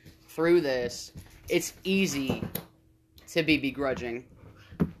through this, it's easy to be begrudging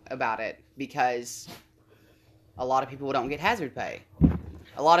about it because a lot of people don't get hazard pay.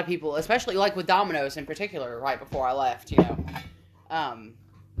 A lot of people, especially like with Domino's in particular, right before I left,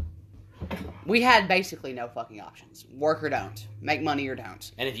 we had basically no fucking options. Work or don't. Make money or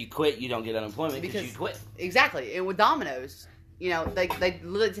don't. And if you quit, you don't get unemployment because you quit. Exactly. And with Domino's,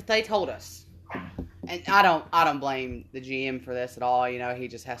 they told us. And I don't blame the GM for this at all. He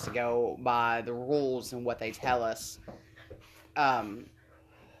just has to go by the rules and what they tell us.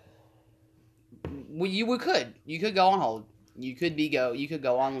 You could go on hold. You could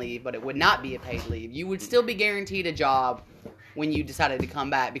go on leave, but it would not be a paid leave. You would still be guaranteed a job when you decided to come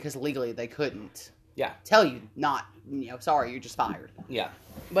back because legally they couldn't. Yeah. Tell you not, sorry, you're just fired. Yeah.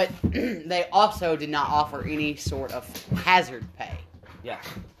 But they also did not offer any sort of hazard pay. Yeah.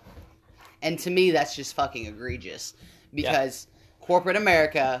 And to me, that's just fucking egregious because corporate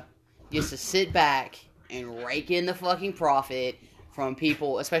America gets to sit back and rake in the fucking profit from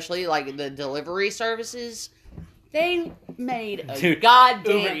people, especially like the delivery services. They made a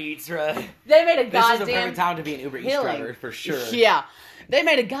goddamn Uber Eats, right? They made a This goddamn is a perfect time to be an Uber Eats driver for sure. Yeah, they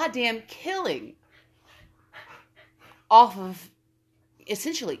made a goddamn killing off of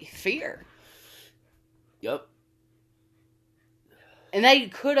essentially fear. Yep. And they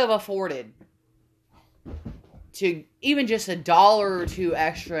could have afforded to even just $1 or $2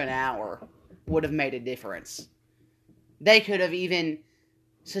 extra an hour would have made a difference. They could have even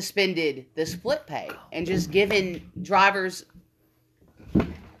suspended the split pay and just given drivers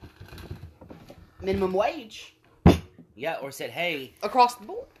minimum wage. Yeah, or said, hey, across the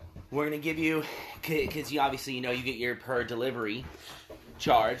board. We're going to give you, because you obviously, you get your per delivery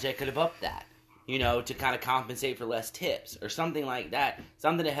charge. They could have upped that, to kind of compensate for less tips or something like that.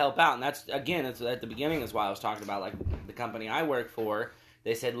 Something to help out. And that's at the beginning, that's why I was talking about, like, the company I work for.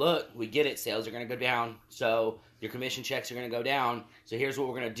 They said, look, we get it. Sales are going to go down. So your commission checks are going to go down. So here's what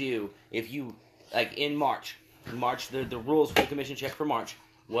we're going to do. If you, like, in March, the rules for the commission check for March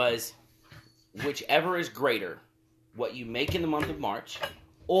was whichever is greater, what you make in the month of March,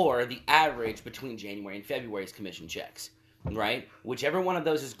 or the average between January and February's commission checks, right? Whichever one of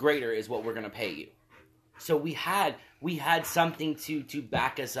those is greater is what we're going to pay you. So we had something to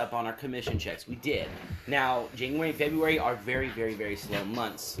back us up on our commission checks. We did. Now, January and February are very, very, very slow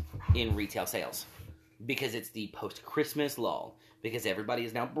months in retail sales because it's the post-Christmas lull, because everybody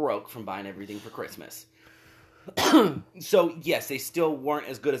is now broke from buying everything for Christmas. So, yes, they still weren't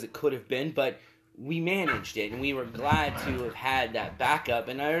as good as it could have been, but we managed it, and we were glad to have had that backup.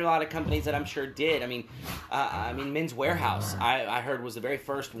 And there are a lot of companies that I'm sure did. I mean, Men's Warehouse, I heard, was the very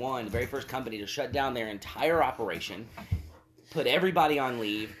first company to shut down their entire operation, put everybody on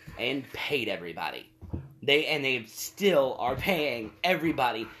leave, and paid everybody. They still are paying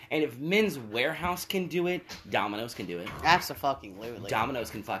everybody. And if Men's Warehouse can do it, Domino's can do it. Absolutely. Domino's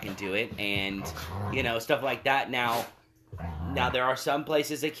can fucking do it, and stuff like that. Now there are some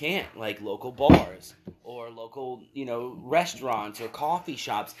places that can't, like local bars or local, restaurants or coffee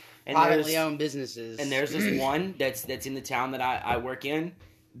shops. And privately owned businesses. And there's this one that's in the town that I work in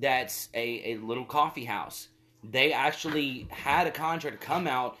that's a little coffee house. They actually had a contractor come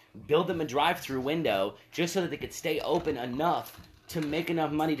out, build them a drive-through window just so that they could stay open enough to make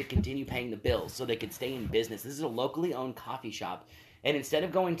enough money to continue paying the bills so they could stay in business. This is a locally owned coffee shop. And instead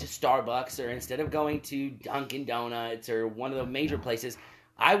of going to Starbucks or instead of going to Dunkin' Donuts or one of the major places,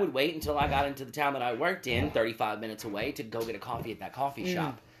 I would wait until I got into the town that I worked in, 35 minutes away, to go get a coffee at that coffee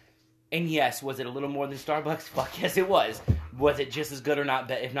shop. And yes, was it a little more than Starbucks? Fuck yes, it was. Was it just as good or not,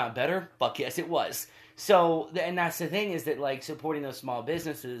 if not better? Fuck yes, it was. So, and that's the thing, is that, like, supporting those small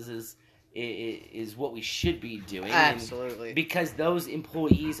businesses is what we should be doing. Absolutely. And because those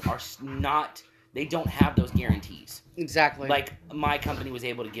employees are not... They don't have those guarantees. Exactly. Like my company was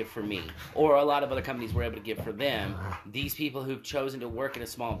able to give for me, or a lot of other companies were able to give for them. These people who've chosen to work in a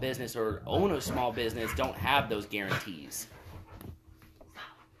small business or own a small business don't have those guarantees.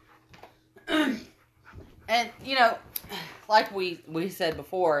 And, like we said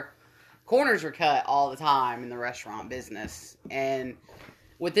before, corners are cut all the time in the restaurant business. And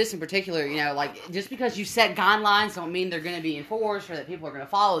with this in particular, just because you set guidelines don't mean they're going to be enforced or that people are going to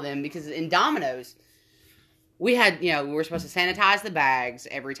follow them. Because in Domino's, we had, we were supposed to sanitize the bags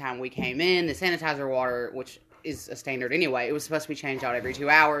every time we came in. The sanitizer water, which is a standard anyway, it was supposed to be changed out every 2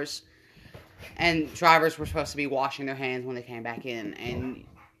 hours. And drivers were supposed to be washing their hands when they came back in. And,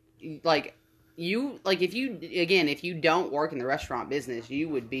 if you don't work in the restaurant business, you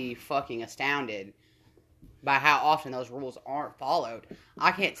would be fucking astounded by how often those rules aren't followed.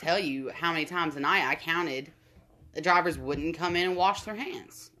 I can't tell you how many times a night I counted the drivers wouldn't come in and wash their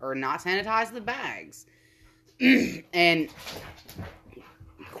hands or not sanitize the bags. And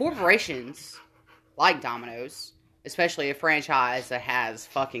corporations like Domino's, especially a franchise that has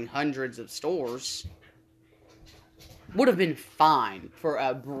fucking hundreds of stores, would have been fine for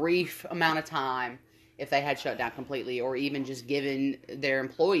a brief amount of time if they had shut down completely, or even just given their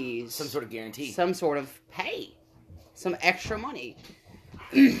employees some sort of guarantee, some sort of pay, some extra money.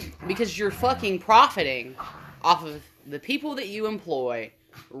 Because you're fucking profiting off of the people that you employ,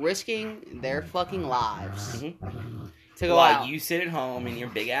 risking their fucking lives to go while out. You sit at home in your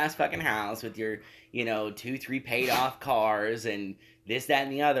big ass fucking house with your 2-3 paid off cars and this, that,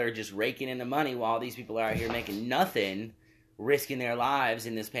 and the other, just raking in the money while these people are out here making nothing, risking their lives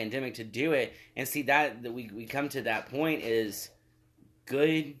in this pandemic to do it. And see, that we come to that point is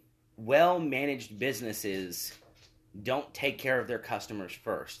good, well-managed businesses don't take care of their customers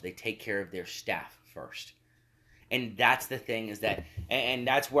first. They take care of their staff first. And that's the thing, is that, and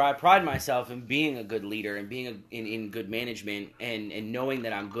that's where I pride myself in being a good leader and being in good management and knowing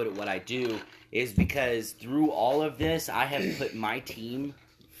that I'm good at what I do, is because through all of this, I have put my team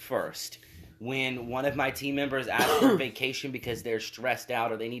first. When one of my team members asks for vacation because they're stressed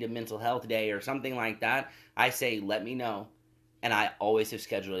out or they need a mental health day or something like that, I say, let me know. And I always have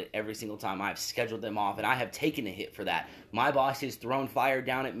scheduled it every single time. I've scheduled them off, and I have taken a hit for that. My boss has thrown fire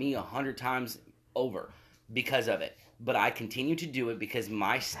down at me 100 times over. because of it. But I continue to do it because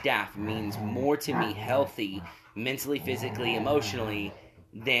my staff means more to me, healthy, mentally, physically, emotionally,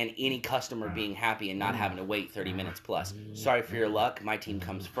 than any customer being happy and not having to wait 30 minutes plus. Sorry for your luck, my team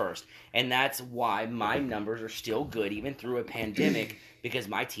comes first. And that's why my numbers are still good even through a pandemic, because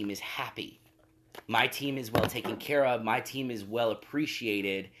my team is happy. My team is well taken care of. My team is well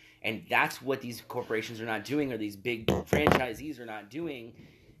appreciated. And that's what these corporations are not doing, or these big franchisees are not doing,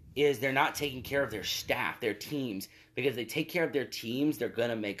 is they're not taking care of their staff, their teams. Because if they take care of their teams, they're going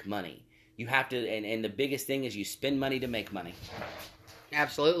to make money. You have to, and the biggest thing is you spend money to make money.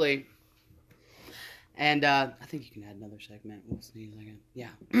 Absolutely. And I think you can add another segment. We'll see in a second.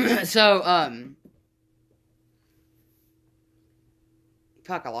 Yeah. So,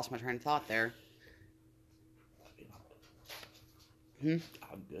 fuck, I lost my train of thought there. I'm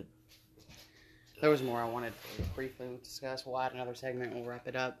good. There was more I wanted to briefly discuss. We'll add another segment. We'll wrap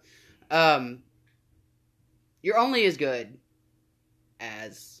it up. You're only as good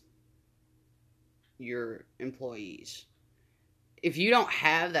as your employees. If you don't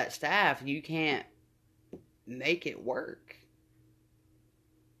have that staff, you can't make it work.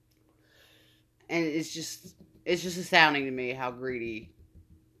 And it's just astounding to me how greedy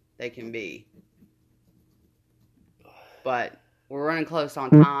they can be. But we're running close on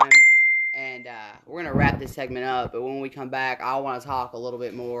time, and we're going to wrap this segment up. But when we come back, I want to talk a little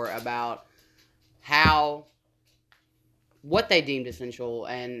bit more about what they deemed essential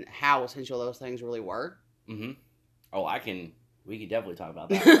and how essential those things really were. Mm-hmm. Oh, we can definitely talk about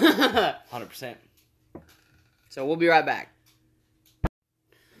that. 100%. So we'll be right back.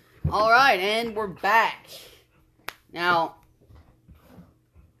 All right, and we're back. Now,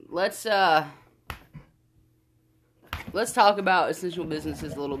 let's talk about essential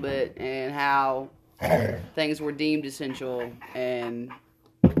businesses a little bit and how things were deemed essential and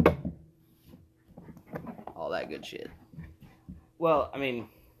all that good shit. Well, I mean,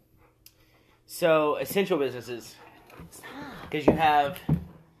 so essential businesses, because you have,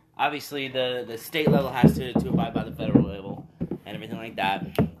 obviously, the state level has to abide by the federal level and everything like that,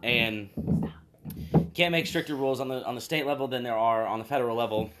 and can't make stricter rules on the state level than there are on the federal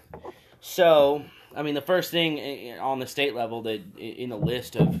level. So, I mean, the first thing on the state level that in the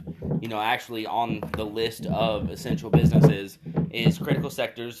list of, actually on the list of essential businesses is critical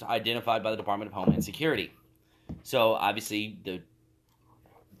sectors identified by the Department of Homeland Security. So, obviously, the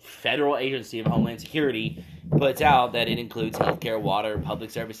Federal Agency of Homeland Security puts out that it includes healthcare, water,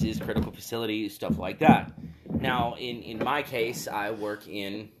 public services, critical facilities, stuff like that. Now, in my case, I work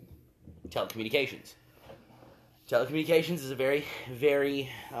in telecommunications. Telecommunications is a very,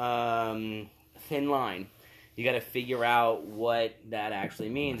 very thin line. You got to figure out what that actually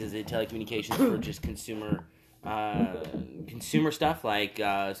means. Is it telecommunications for just consumer stuff like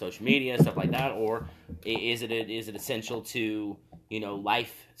social media, stuff like that, or is it essential to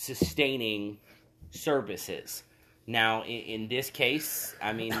life-sustaining services? Now, in this case,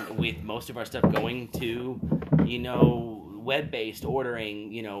 I mean, with most of our stuff going to, web-based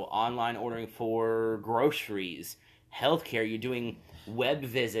ordering, online ordering for groceries, healthcare, you're doing web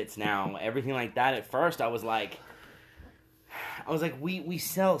visits now, everything like that. At first, I was like, we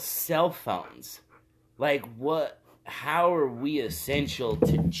sell cell phones. Like, what? How are we essential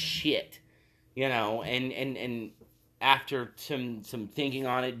to shit? And after some thinking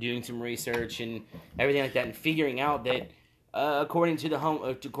on it, doing some research and everything like that, and figuring out that according to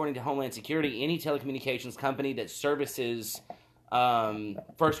Homeland Security, any telecommunications company that services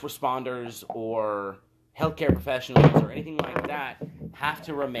first responders or healthcare professionals or anything like that have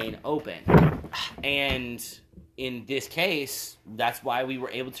to remain open. And in this case, that's why we were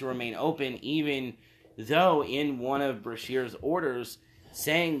able to remain open, even though in one of Brashear's orders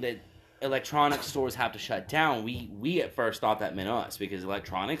saying that electronics stores have to shut down, we at first thought that meant us, because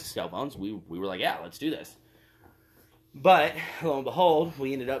electronics, cell phones, we were like, yeah, let's do this. But lo and behold,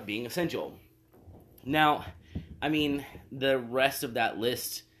 we ended up being essential. Now, I mean, the rest of that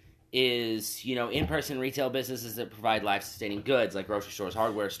list is, in-person retail businesses that provide life-sustaining goods like grocery stores,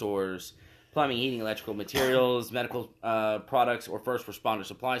 hardware stores, plumbing, heating, electrical materials, medical products, or first responder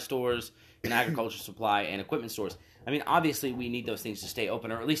supply stores, and agriculture supply and equipment stores. I mean, obviously, we need those things to stay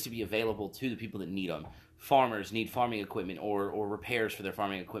open, or at least to be available to the people that need them. Farmers need farming equipment or repairs for their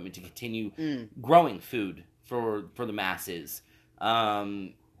farming equipment to continue growing food for the masses.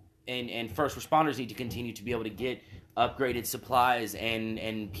 And first responders need to continue to be able to get upgraded supplies and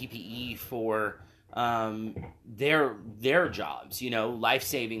PPE for their jobs,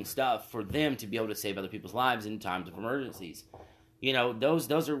 life-saving stuff for them to be able to save other people's lives in times of emergencies.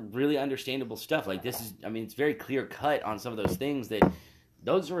 Those are really understandable stuff. Like, this is, I mean, it's very clear cut on some of those things that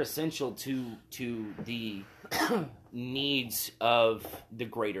those are essential to the needs of the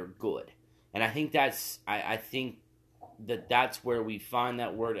greater good. And I think that's that's where we find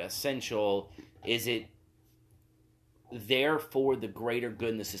that word essential. Is it there for the greater good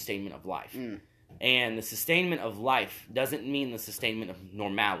and the sustainment of life? And the sustainment of life doesn't mean the sustainment of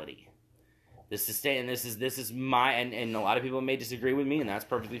normality. This is my, and a lot of people may disagree with me, and that's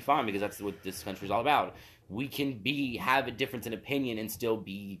perfectly fine, because that's what this country is all about. We can have a difference in opinion and still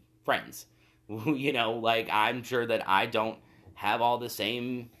be friends. You know, like, I'm sure that I don't have all the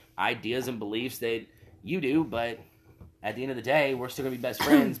same ideas and beliefs that you do, but at the end of the day, we're still going to be best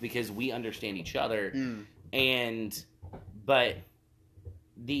friends because we understand each other. But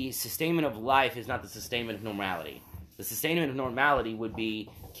the sustainment of life is not the sustainment of normality. The sustainment of normality would be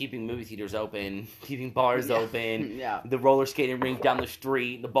keeping movie theaters open, keeping bars open, the roller skating rink down the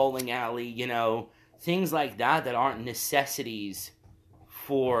street, the bowling alley, you know, things like that aren't necessities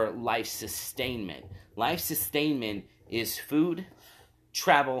for life sustainment. Life sustainment is food,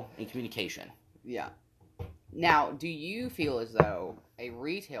 travel, and communication. Yeah. Now, do you feel as though a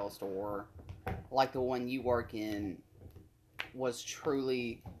retail store like the one you work in was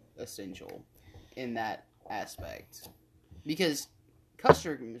truly essential in that aspect? Because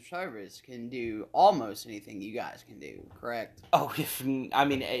customer service can do almost anything you guys can do, correct? Oh,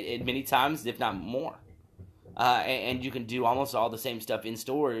 many times, if not more. And you can do almost all the same stuff in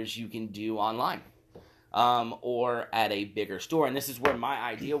stores you can do online, or at a bigger store. And this is where my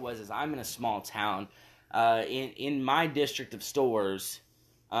idea was, is I'm in a small town. In my district of stores,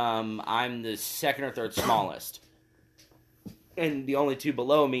 I'm the second or third smallest. And the only two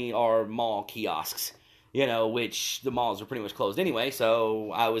below me are mall kiosks, you know, which the malls are pretty much closed anyway,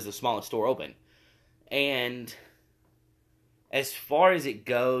 so I was the smallest store open. And as far as it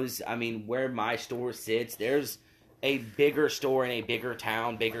goes, I mean, where my store sits, there's a bigger store in a bigger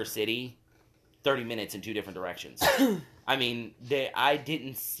town, bigger city, 30 minutes in two different directions. I mean, I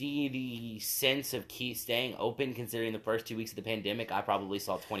didn't see the sense of staying open, considering the first 2 weeks of the pandemic, I probably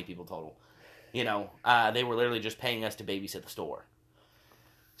saw 20 people total. You know, they were literally just paying us to babysit the store.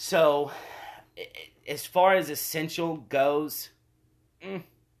 So, as far as essential goes,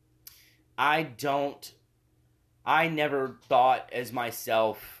 I never thought as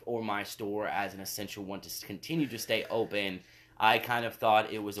myself or my store as an essential one to continue to stay open. I kind of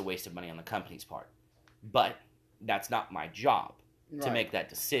thought it was a waste of money on the company's part. But that's not my job to make that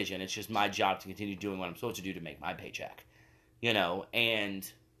decision. It's just my job to continue doing what I'm supposed to do to make my paycheck. You know, and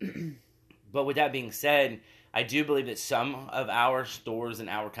but with that being said, I do believe that some of our stores and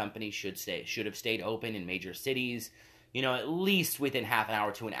our company should have stayed open in major cities, you know, at least within half an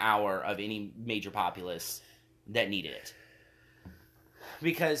hour to an hour of any major populace that needed it.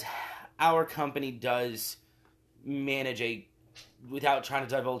 Because our company does manage without trying to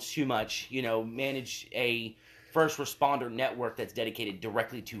divulge too much, you know, manage a first responder network that's dedicated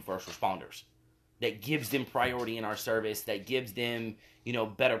directly to first responders, that gives them priority in our service, that gives them, you know,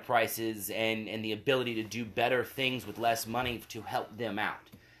 better prices and the ability to do better things with less money to help them out.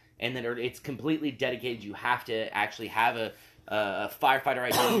 And then it's completely dedicated. You have to actually have a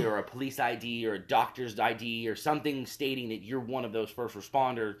firefighter ID or a police ID or a doctor's ID or something stating that you're one of those first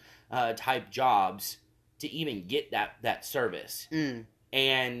responder type jobs to even get that service.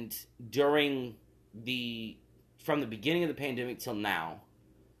 And from the beginning of the pandemic till now,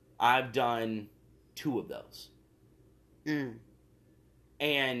 I've done 2 of those.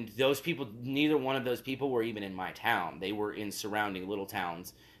 And those people, neither one of those people were even in my town. They were in surrounding little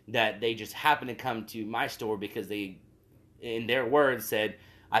towns that they just happened to come to my store because they, in their words, said,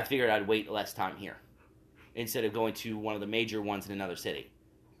 I figured I'd wait less time here instead of going to one of the major ones in another city.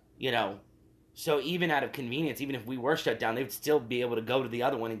 You know, so even out of convenience, even if we were shut down, they would still be able to go to the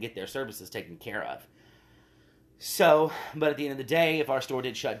other one and get their services taken care of. So, but at the end of the day, if our store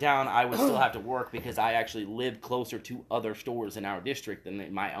did shut down, I would still have to work because I actually live closer to other stores in our district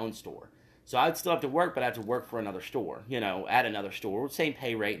than my own store. So I'd still have to work, but I have to work for another store, you know, at another store, same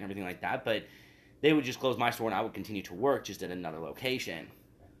pay rate and everything like that, but they would just close my store and I would continue to work just at another location.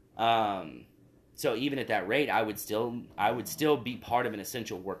 So even at that rate, I would still be part of an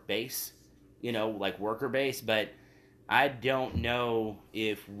essential work base, you know, like worker base, but I don't know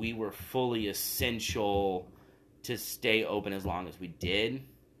if we were fully essential to stay open as long as we did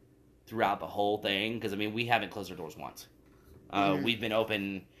throughout the whole thing. Because, I mean, we haven't closed our doors once. We've been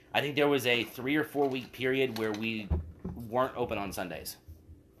open, I think there was a 3 or 4 week period where we weren't open on Sundays.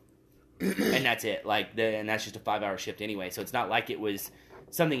 And that's it. And that's just a 5-hour shift anyway. So it's not like it was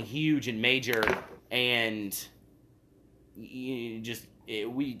something huge and major, and I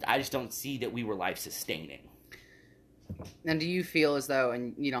just don't see that we were life sustaining. And do you feel as though,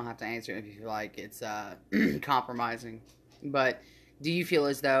 and you don't have to answer it if you feel like it's compromising, but do you feel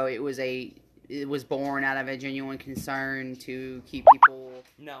as though it was born out of a genuine concern to keep people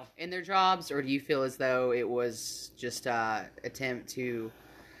No. in their jobs, or do you feel as though it was just an attempt to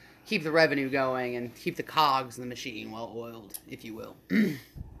keep the revenue going and keep the cogs in the machine well oiled, if you will?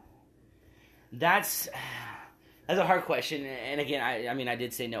 That's a hard question, and again, I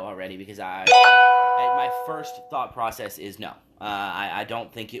did say no already because my first thought process is no. I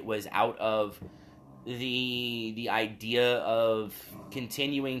don't think it was out of the idea of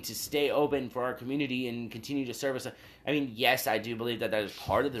continuing to stay open for our community and continue to service. I mean, yes, I do believe that is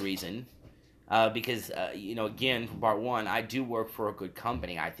part of the reason, because again, for part one, I do work for a good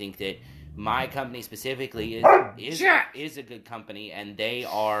company. I think that my company specifically is a good company, and they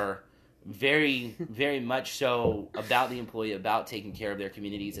are very, very much so about the employee, about taking care of their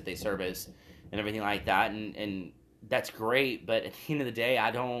communities that they service and everything like that, and that's great. But at the end of the day,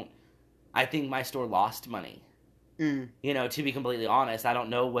 I think my store lost money. To be completely honest, I don't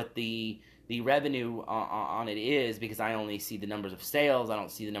know what the revenue on it is because I only see the numbers of sales. I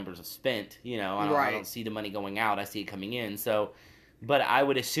don't see the numbers of spent. I don't see the money going out. I see it coming in. So, but I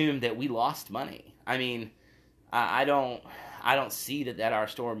would assume that we lost money. I mean, I don't see that our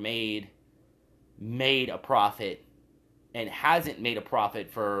store made a profit and hasn't made a profit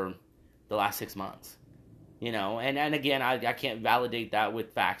for the last 6 months. And again, I can't validate that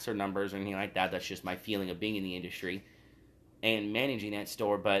with facts or numbers or anything like that. That's just my feeling of being in the industry and managing that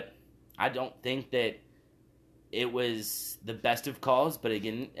store. But I don't think that it was the best of calls. But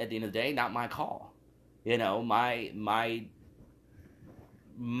again, at the end of the day, not my call.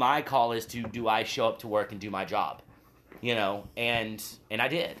 My call is do I show up to work and do my job? And I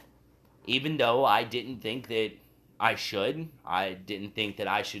did. Even though I didn't think that I should. I didn't think that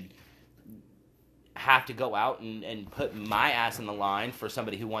I should have to go out and put my ass in the line for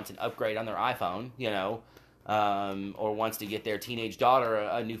somebody who wants an upgrade on their iPhone, or wants to get their teenage daughter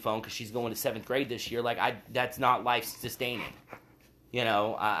a new phone because she's going to 7th grade this year. Like, that's not life sustaining.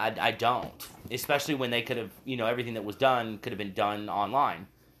 I don't. Especially when they could have, everything that was done could have been done online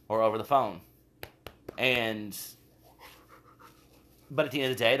or over the phone. But at the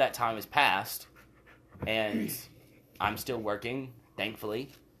end of the day, that time has passed, and I'm still working,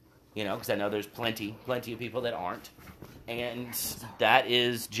 thankfully, because I know there's plenty of people that aren't, and that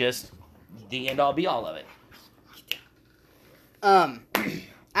is just the end-all, be-all of it. I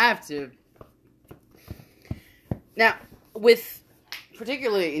have to... Now,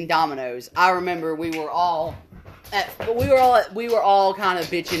 particularly in Domino's, I remember we were all kind of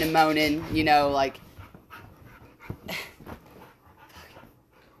bitching and moaning,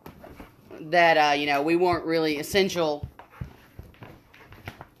 that, we weren't really essential.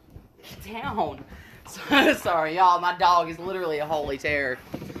 Get down. Sorry, y'all. My dog is literally a holy terror.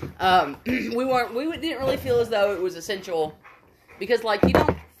 We didn't really feel as though it was essential because,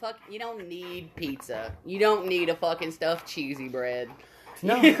 you don't need pizza. You don't need a fucking stuffed cheesy bread.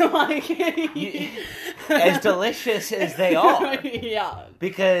 No. As delicious as they are. Yeah.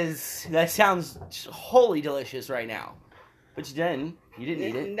 Because that sounds wholly delicious right now. But you didn't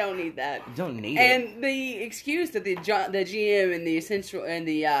need it. Don't need that. You don't need it. And the excuse that the GM and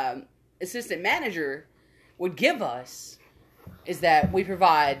the assistant manager would give us is that we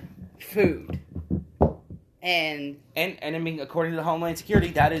provide food. And I mean, according to the Homeland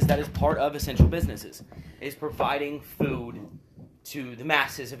Security, that is part of essential businesses, is providing food to the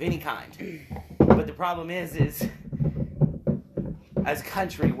masses of any kind. But the problem is as a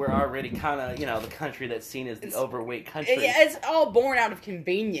country, we're already kind of, the country that's seen as the overweight country. It's all born out of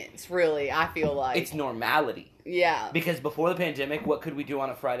convenience, really, I feel like. It's normality. Yeah. Because before the pandemic, what could we do on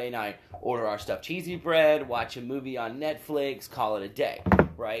a Friday night? Order our stuffed cheesy bread, watch a movie on Netflix, call it a day,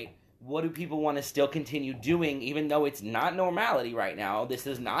 right? What do people want to still continue doing, even though it's not normality right now? This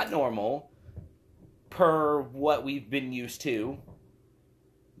is not normal per what we've been used to.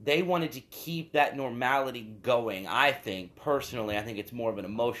 They wanted to keep that normality going. I think it's more of an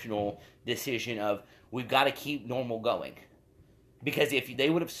emotional decision of we've got to keep normal going. Because if they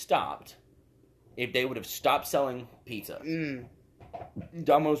would have stopped selling pizza,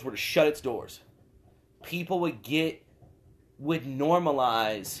 Domino's would have shut its doors. People would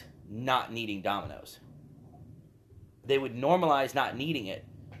normalize not needing Domino's. They would normalize not needing it.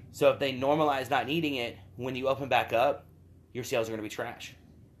 So if they normalize not needing it, when you open back up, your sales are going to be trash.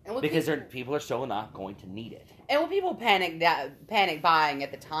 Because people are still not going to need it. And when people panic buying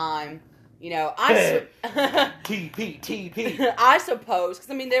at the time, TP. I suppose,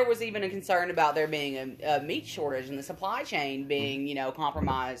 because there was even a concern about there being a meat shortage and the supply chain being,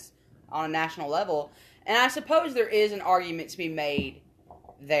 compromised on a national level. And I suppose there is an argument to be made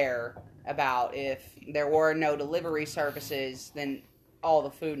there about if there were no delivery services, then all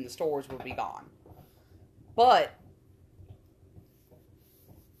the food in the stores would be gone. But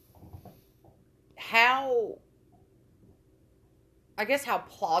how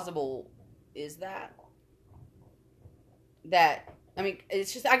plausible is that? I mean,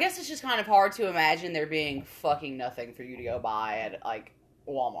 I guess it's just kind of hard to imagine there being fucking nothing for you to go buy at, like,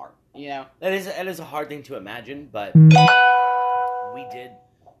 Walmart, you know? That is a hard thing to imagine, but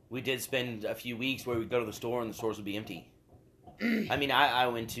we did spend a few weeks where we'd go to the store and the stores would be empty. I mean, I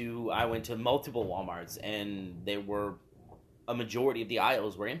went to multiple Walmarts and a majority of the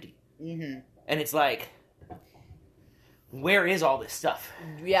aisles were empty. Mm-hmm. And it's like, where is all this stuff?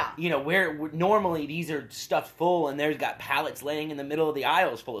 Yeah. You know, where normally these are stuffed full and there's got pallets laying in the middle of the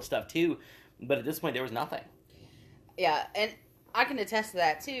aisles full of stuff too. But at this point, there was nothing. Yeah, and I can attest to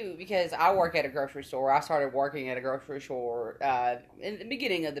that too because I work at a grocery store. I started working at a grocery store in the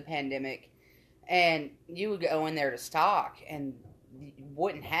beginning of the pandemic. And you would go in there to stock and you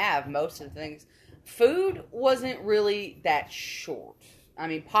wouldn't have most of the things. Food wasn't really that short. I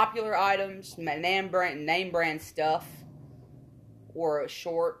mean, popular items, name brand stuff were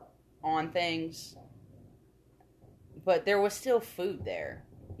short on things. But there was still food there.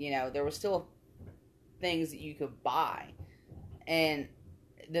 You know, there was still things that you could buy. And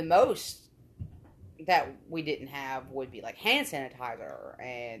the most that we didn't have would be like hand sanitizer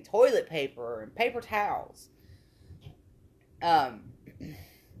and toilet paper and paper towels.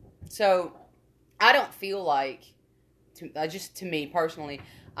 So I don't feel like, just to me personally,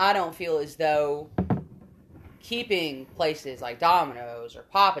 I don't feel as though keeping places like Domino's or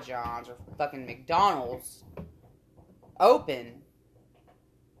Papa John's or fucking McDonald's open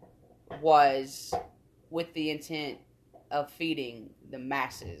was with the intent of feeding the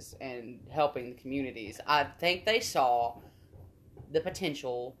masses and helping the communities. I think they saw the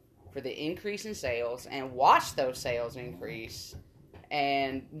potential for the increase in sales and watched those sales increase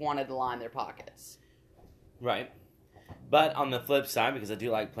and wanted to line their pockets. Right. But on the flip side, because I do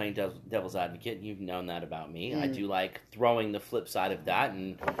like playing devil's advocate, and you've known that about me, I do like throwing the flip side of that,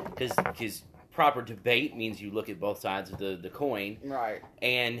 and because proper debate means you look at both sides of the coin. Right.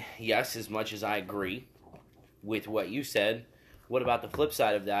 And yes, as much as I agree with what you said, what about the flip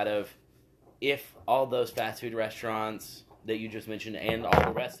side of that of if all those fast food restaurants that you just mentioned and all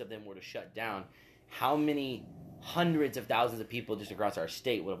the rest of them were to shut down, how many hundreds of thousands of people just across our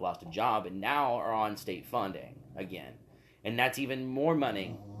state would have lost a job and now are on state funding again? And that's even more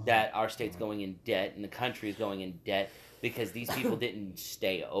money that our state's going in debt and the country is going in debt because these people didn't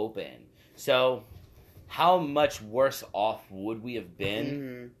stay open. So how much worse off would we have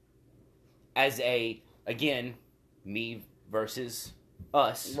been as a, again, me versus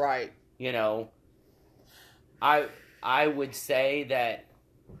us? Right. You know, I would say that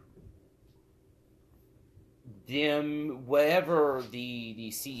whatever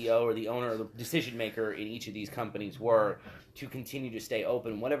the CEO or the owner or the decision maker in each of these companies were to continue to stay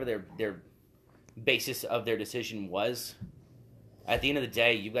open, whatever their basis of their decision was, at the end of the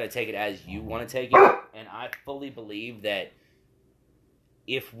day, you've got to take it as you want to take it. And I fully believe that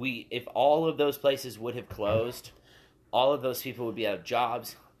if all of those places would have closed, all of those people would be out of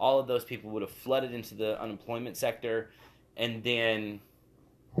jobs. All of those people would have flooded into the unemployment sector. And then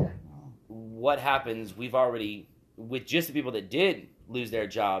what happens, we've already, with just the people that did lose their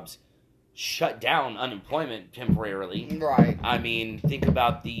jobs, shut down unemployment temporarily. Right. I mean, think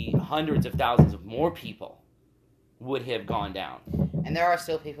about the hundreds of thousands of more people would have gone down. And there are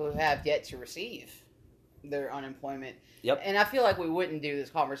still people who have yet to receive their unemployment. Yep. And I feel like we wouldn't do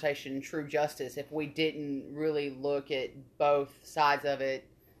this conversation true justice if we didn't really look at both sides of it.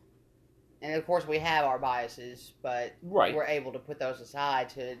 And of course we have our biases, but we're able to put those aside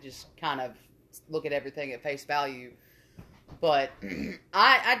to just kind of look at everything at face value. But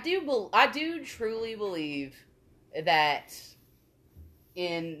I do truly believe that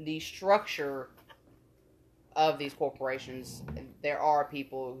in the structure of these corporations, there are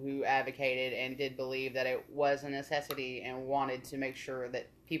people who advocated and did believe that it was a necessity and wanted to make sure that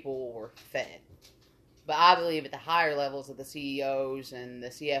people were fed. But I believe at the higher levels of the CEOs and the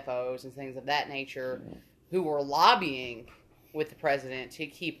CFOs and things of that nature who were lobbying with the president to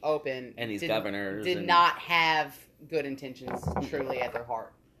keep open and these governors did not have good intentions truly at their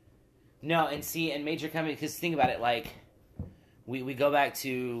heart. No, and major companies, because think about it, like we go back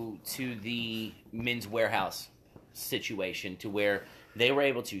to the Men's Warehouse situation, to where they were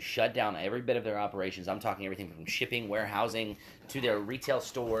able to shut down every bit of their operations. I'm talking everything from shipping, warehousing, to their retail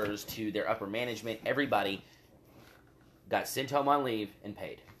stores, to their upper management. Everybody got sent home on leave and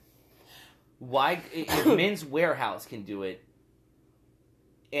paid. Why, if Men's Warehouse can do it,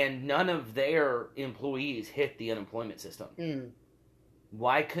 and none of their employees hit the unemployment system,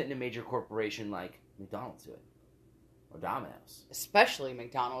 why couldn't a major corporation like McDonald's do it? Or Domino's? Especially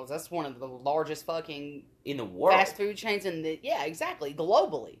McDonald's. That's one of the largest fucking in the world. Fast food chains yeah, exactly.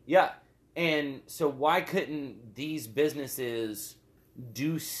 Globally. Yeah. And so why couldn't these businesses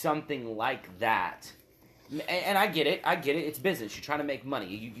do something like that? And I get it. It's business. You're trying to make money.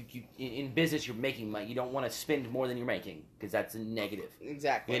 You in business, you're making money. You don't want to spend more than you're making because that's a negative.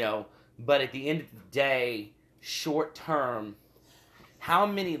 Exactly. But at the end of the day, short term, how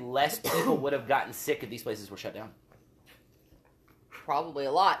many less people would have gotten sick if these places were shut down? Probably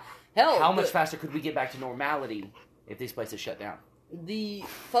a lot. Hell, how much faster could we get back to normality if these places shut down? The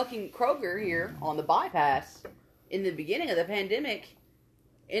fucking Kroger here on the bypass in the beginning of the pandemic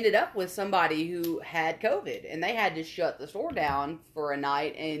ended up with somebody who had COVID, and they had to shut the store down for a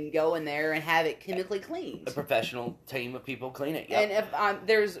night and go in there and have it chemically cleaned. A professional team of people clean it. Yep. And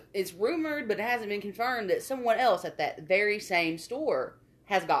it's rumored, but it hasn't been confirmed, that someone else at that very same store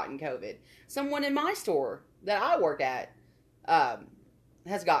has gotten COVID. Someone in my store that I work at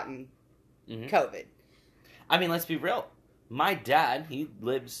has gotten COVID. I mean, let's be real. My dad, he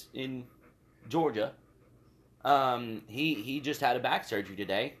lives in Georgia. He just had a back surgery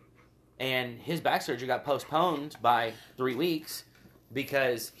today, and his back surgery got postponed by 3 weeks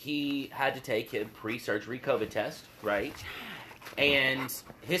because he had to take a pre-surgery COVID test, right? And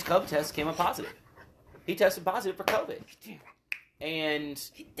his COVID test came up positive. He tested positive for COVID. And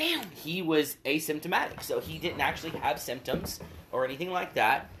he was asymptomatic, so he didn't actually have symptoms or anything like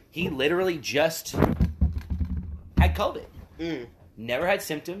that. He literally just had COVID. Never had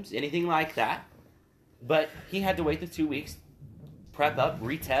symptoms, anything like that. But he had to wait the 2 weeks, prep up,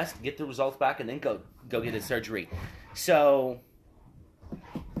 retest, get the results back, and then go get his surgery. So,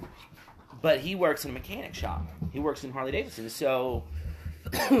 but he works in a mechanic shop. He works in Harley Davidson. So,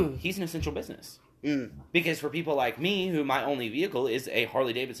 he's an essential business. Because for people like me, who my only vehicle is a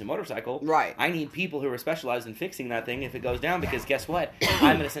Harley Davidson motorcycle, right? I need people who are specialized in fixing that thing if it goes down, because guess what?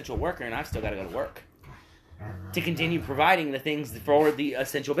 I'm an essential worker, and I've still got to go to work to continue providing the things for the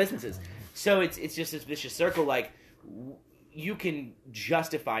essential businesses. So it's just this vicious circle. Like, you can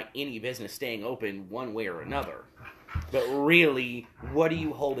justify any business staying open one way or another, but really, what are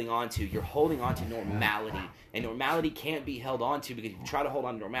you holding on to? You're holding on to normality, and normality can't be held on to, because if you try to hold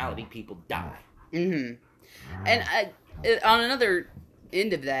on to normality, people die. And on another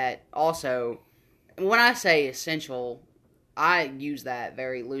end of that, also, when I say essential, I use that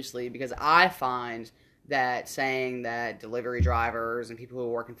very loosely, because I find that saying that delivery drivers and people who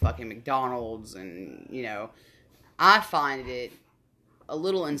work in fucking McDonald's and, I find it a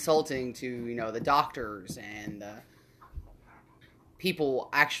little insulting to, the doctors and the people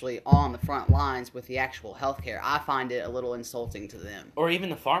actually on the front lines with the actual healthcare. I find it a little insulting to them. Or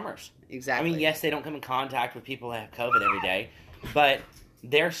even the farmers. Exactly. I mean, yes, they don't come in contact with people that have COVID every day, but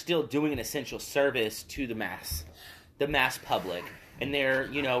they're still doing an essential service to the mass public. And they're,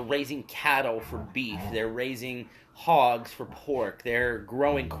 raising cattle for beef. They're raising hogs for pork. They're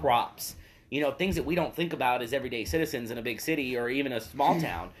growing crops. Things that we don't think about as everyday citizens in a big city or even a small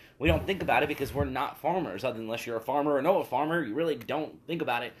town. We don't think about it because we're not farmers. Unless you're a farmer or know a farmer, you really don't think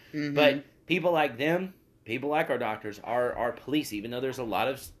about it. But people like them, people like our doctors, our police, even though there's a lot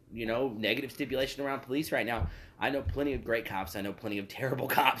of, negative stipulation around police right now, I know plenty of great cops. I know plenty of terrible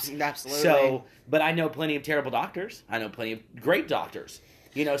cops. Absolutely. But I know plenty of terrible doctors. I know plenty of great doctors.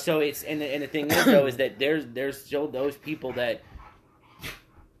 So it's, and the thing is, though, is that there's still those people that,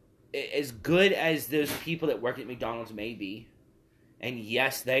 as good as those people that work at McDonald's may be, and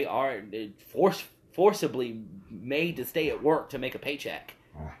yes, they are forcibly made to stay at work to make a paycheck,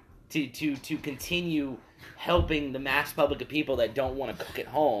 to continue helping the mass public of people that don't want to cook at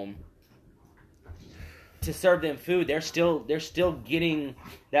home, to serve them food. They're still getting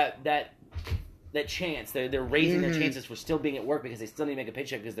that chance. They're raising their chances for still being at work, because they still need to make a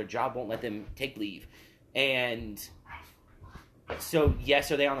paycheck, because their job won't let them take leave. And so,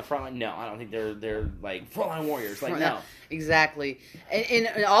 yes, are they on the front line? No, I don't think they're like frontline warriors. Like, no, exactly.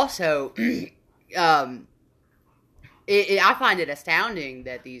 And also, I find it astounding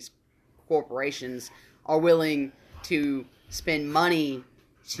that these corporations are willing to spend money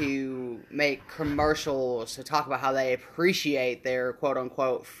to make commercials to talk about how they appreciate their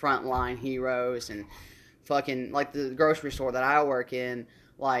quote-unquote frontline heroes, and fucking, like, the grocery store that I work in,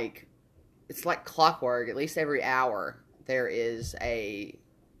 like, it's like clockwork. At least every hour there is a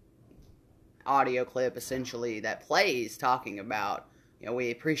audio clip, essentially, that plays talking about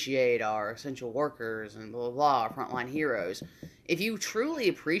we appreciate our essential workers and blah, blah, blah, our frontline heroes. If you truly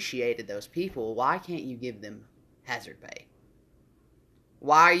appreciated those people, why can't you give them hazard pay?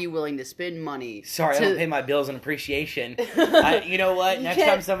 Why are you willing to spend money? Sorry, I don't pay my bills in appreciation. You know what? Next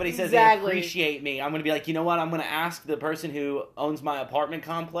time somebody says they appreciate me, I'm going to be like, you know what? I'm going to ask the person who owns my apartment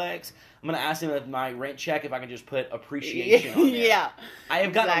complex, I'm going to ask them if my rent check, if I can just put appreciation on there. Yeah. I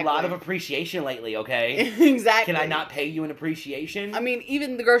have gotten a lot of appreciation lately, okay? Exactly. Can I not pay you an appreciation? I mean,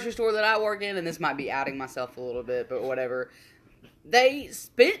 even the grocery store that I work in, and this might be outing myself a little bit, but whatever, they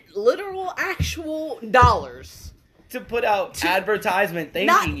spent literal, actual dollars to put out advertisement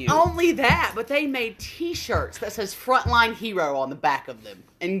thanking you. Not only that, but they made t-shirts that says Frontline Hero on the back of them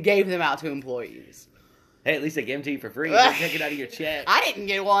and gave them out to employees. Hey, at least they gave them to you for free. You didn't take it out of your check. I didn't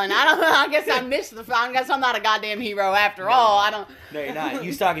get one. I guess I missed the. I guess I'm not a goddamn hero after all. I don't. No, you're not.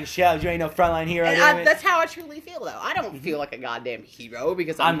 You stocking shelves. You ain't no frontline hero. And that's how I truly feel, though. I don't feel like a goddamn hero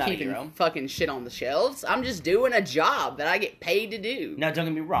because I'm not keeping fucking shit on the shelves. I'm just doing a job that I get paid to do. Now, don't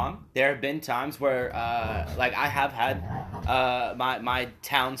get me wrong. There have been times where, like, I have had my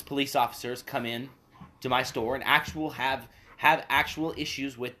town's police officers come in to my store and have actual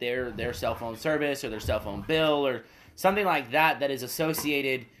issues with their cell phone service or their cell phone bill or something like that is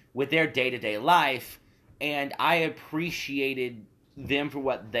associated with their day-to-day life, and I appreciated them for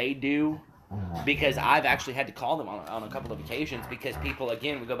what they do because I've actually had to call them on a couple of occasions because people,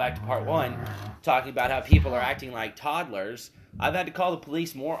 again, we go back to part one, talking about how people are acting like toddlers. I've had to call the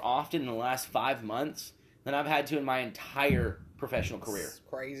police more often in the last 5 months than I've had to in my entire professional career. It's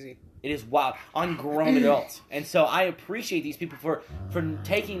crazy. It is wild on grown adults. And so I appreciate these people for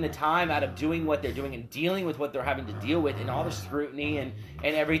taking the time out of doing what they're doing and dealing with what they're having to deal with and all the scrutiny and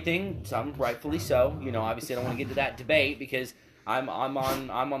everything. Some rightfully so. You know, obviously I don't want to get into that debate because I'm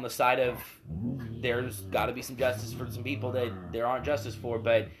on the side of there's got to be some justice for some people that there aren't justice for,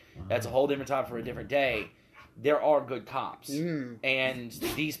 but that's a whole different topic for a different day. There are good cops. And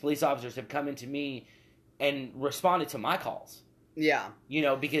these police officers have come into me and responded to my calls. Yeah. You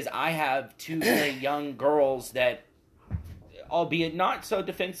know, because I have two very young girls that, albeit not so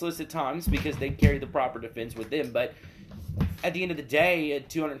defenseless at times because they carry the proper defense with them, but at the end of the day, a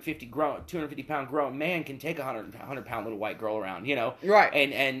 250-pound grown man can take a 100-pound little white girl around, you know? Right.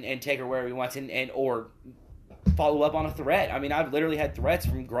 And take her wherever he wants or follow up on a threat. I mean, I've literally had threats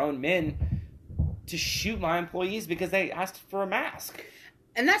from grown men to shoot my employees because they asked for a mask.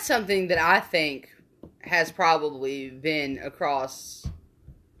 And that's something that I think has probably been across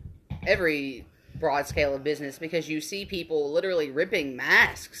every broad scale of business because you see people literally ripping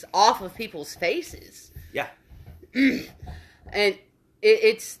masks off of people's faces. Yeah. And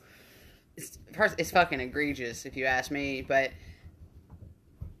it's fucking egregious if you ask me, but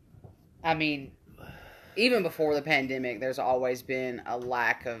I mean, even before the pandemic, there's always been a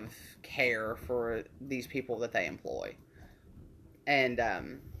lack of care for these people that they employ. And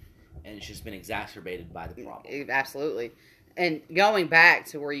it's just been exacerbated by the problem. Absolutely. And going back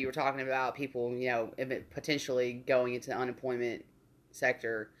to where you were talking about people, you know, potentially going into the unemployment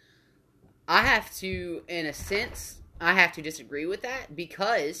sector, I have to, in a sense, disagree with that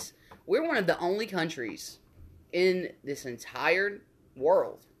because we're one of the only countries in this entire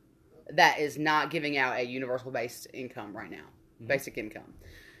world that is not giving out a universal basic income right now. Basic income.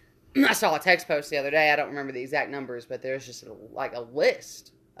 I saw a text post the other day. I don't remember the exact numbers, but there's just a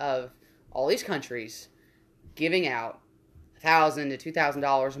list of all these countries giving out $1,000 to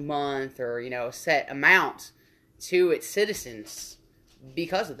 $2,000 a month or, you know, a set amount to its citizens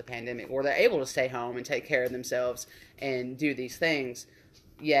because of the pandemic, or they're able to stay home and take care of themselves and do these things.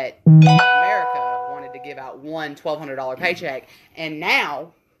 Yet America wanted to give out one $1,200 paycheck, and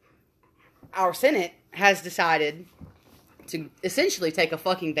now our Senate has decided to essentially take a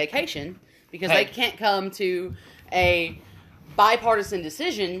fucking vacation because they can't come to a bipartisan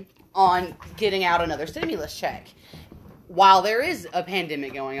decision on getting out another stimulus check. While there is a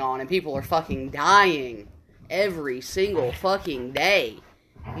pandemic going on and people are fucking dying every single fucking day,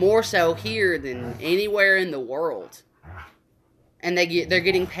 more so here than anywhere in the world, and they're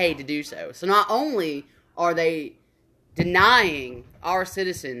getting paid to do so. So not only are they denying our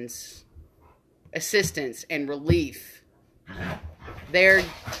citizens assistance and relief, they're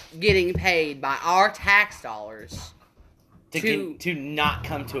getting paid by our tax dollars to not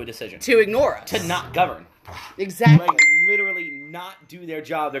come to a decision. To ignore us. To not govern. Exactly. Like, literally not do their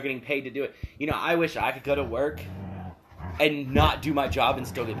job. They're getting paid to do it. You know, I wish I could go to work and not do my job and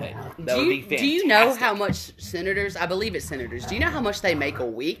still get paid. That would be fantastic. Do you know how much senators, I believe it's senators, do you know how much they make a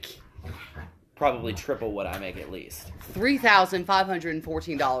week? Probably triple what I make at least.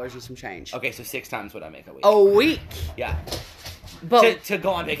 $3,514 and some change. Okay, so 6 times what I make a week. A week? Yeah. But to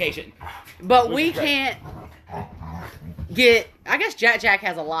go on vacation. we can't get. I guess Jack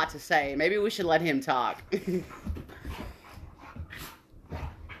has a lot to say. Maybe we should let him talk.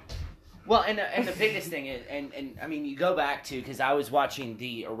 Well, and the biggest thing is, and I mean, you go back to, because I was watching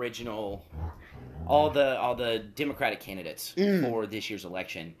the original, all the Democratic candidates for this year's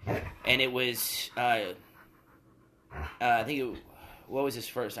election, and it was, I think what was his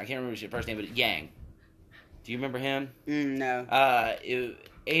first? I can't remember his first name, but Yang. Do you remember him? No.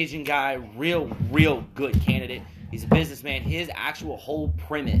 Asian guy, real good candidate. He's a businessman. His actual whole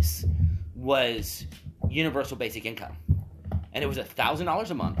premise was universal basic income, and it was $1,000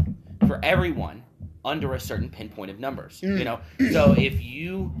 a month for everyone under a certain pinpoint of numbers. You know, so if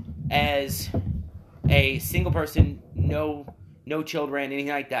you, as a single person, no children, anything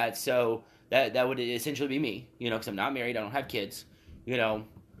like that, so that would essentially be me. You know, because I'm not married, I don't have kids. You know,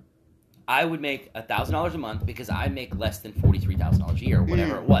 I would make $1,000 a month because I make less than $43,000 a year,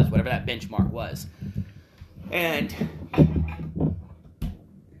 whatever it was, whatever that benchmark was, and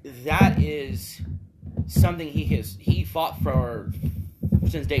that is something he fought for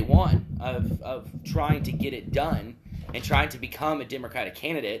since day one of trying to get it done and trying to become a Democratic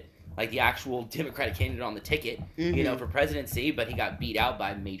candidate, like the actual Democratic candidate on the ticket, you know, for presidency, but he got beat out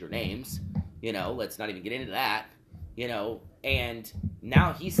by major names. You know, let's not even get into that. You know, and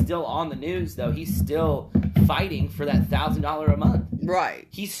now he's still on the news, though. He's still fighting for that $1,000 a month. Right.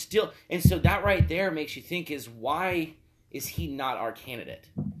 He's still, and so that right there makes you think, is why is he not our candidate?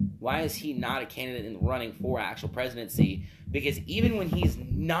 Why is he not a candidate in running for actual presidency? Because even when he's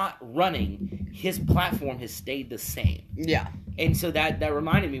not running, his platform has stayed the same. Yeah. And so that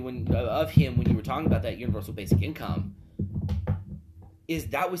reminded me of him when you were talking about that universal basic income. Is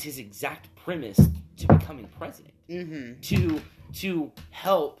that was his exact premise to becoming president. To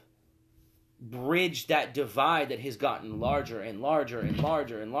help bridge that divide that has gotten larger and larger and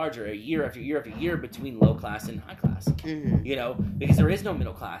larger and larger year after year after year between low class and high class. You know, because there is no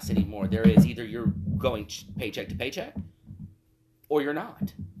middle class anymore. There is either you're going paycheck to paycheck or you're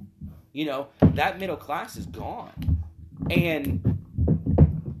not. You know, that middle class is gone. And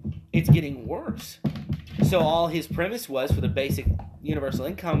it's getting worse. So all his premise was for the basic universal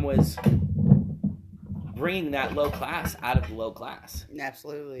income was bringing that low class out of the low class.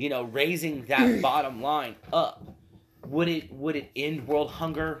 Absolutely. You know, raising that bottom line up. Would it end world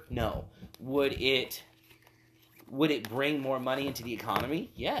hunger? No. Would it bring more money into the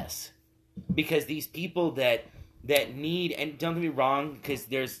economy? Yes. Because these people that need, and don't get me wrong, because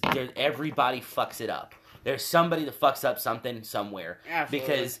there's everybody fucks it up. There's somebody that fucks up something somewhere. Absolutely.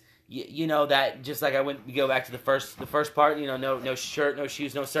 Because you know that, just like we go back to the first part, you know, no shirt, no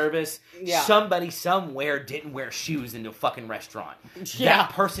shoes, no service. Yeah. Somebody somewhere didn't wear shoes in the fucking restaurant. Yeah.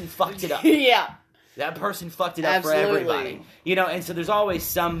 That person fucked it up. Yeah. That person fucked it up Absolutely. for everybody. You know, and so there's always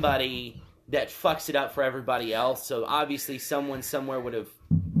somebody that fucks it up for everybody else. So obviously someone somewhere would have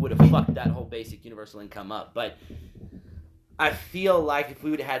fucked that whole basic universal income up. But I feel like if we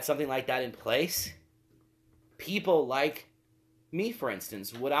would have had something like that in place, people like me, for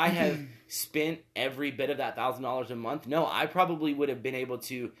instance, would I have spent every bit of that $1,000 a month? No, I probably would have been able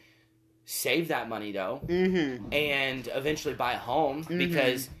to save that money, though, and eventually buy a home,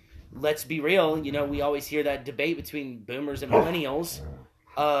 because let's be real, you know, we always hear that debate between boomers and millennials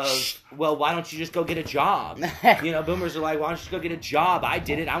of, well, why don't you just go get a job? You know, boomers are like, why don't you just go get a job? I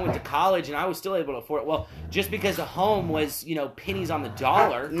did it. I went to college and I was still able to afford it. Well, just because a home was, you know, pennies on the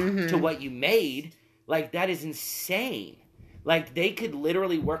dollar to what you made, like, that is insane. Like, they could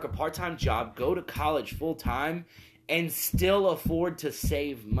literally work a part-time job, go to college full-time, and still afford to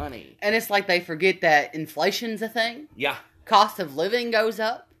save money. And it's like they forget that inflation's a thing. Yeah. Cost of living goes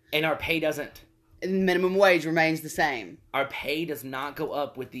up. And our pay doesn't. And minimum wage remains the same. Our pay does not go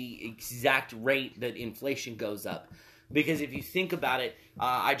up with the exact rate that inflation goes up. Because if you think about it,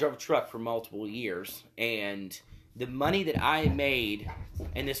 I drove a truck for multiple years, and the money that I made,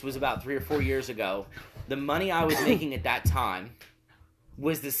 and this was about 3 or 4 years ago, the money I was making at that time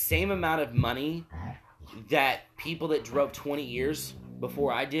was the same amount of money that people that drove 20 years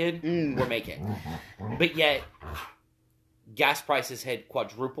before I did were making. But yet, gas prices had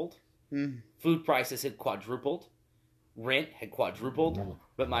quadrupled, food prices had quadrupled, rent had quadrupled,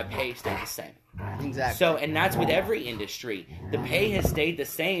 but my pay stayed the same. Exactly. So, and that's with every industry. The pay has stayed the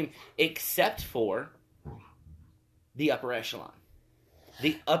same except for the upper echelon.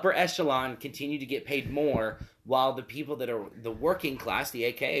 The upper echelon continue to get paid more, while the people that are the working class, the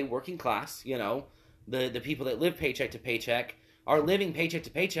AKA working class, you know, the people that live paycheck to paycheck, are living paycheck to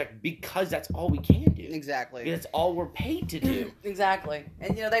paycheck because that's all we can do. Exactly. Because that's all we're paid to do. Exactly.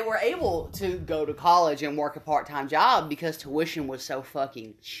 And, they were able to go to college and work a part-time job because tuition was so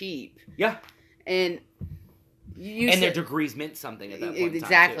fucking cheap. Yeah. And their degrees meant something at that point.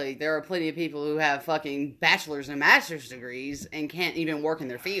 Exactly. There are plenty of people who have fucking bachelor's and master's degrees and can't even work in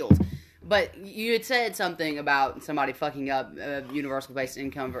their fields. But you had said something about somebody fucking up universal basic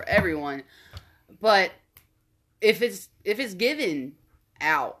income for everyone. But if it's given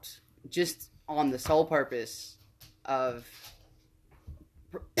out just on the sole purpose of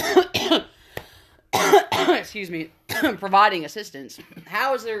excuse me, providing assistance,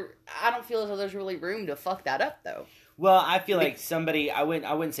 how is there? I don't feel as though there's really room to fuck that up, though. Well, I feel like I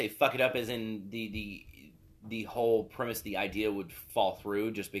wouldn't say fuck it up as in the whole premise, the idea would fall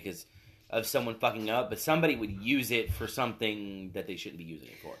through just because of someone fucking up, but somebody would use it for something that they shouldn't be using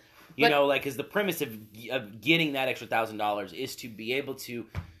it for. Because the premise of getting that extra $1,000 is to be able to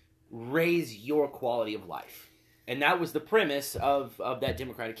raise your quality of life. And that was the premise of that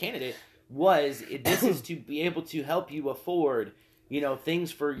Democratic candidate, this is to be able to help you afford,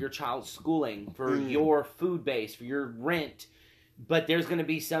 things for your child's schooling, for your food base, for your rent. But there's going to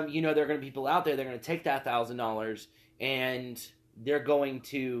be there are going to be people out there that are going to take that $1,000 and they're going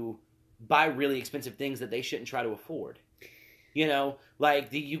to buy really expensive things that they shouldn't try to afford.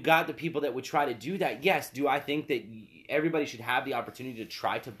 You got the people that would try to do that. Yes, do I think that everybody should have the opportunity to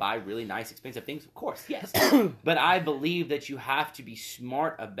try to buy really nice, expensive things? Of course, yes. But I believe that you have to be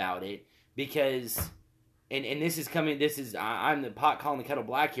smart about it because, and I'm the pot calling the kettle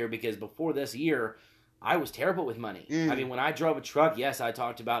black here because before this year, I was terrible with money. I mean, when I drove a truck, yes, I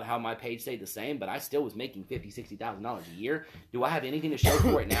talked about how my pay stayed the same, but I still was making $50,000, $60,000 a year. Do I have anything to show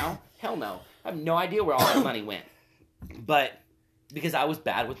for it now? Hell no. I have no idea where all that money went. But because I was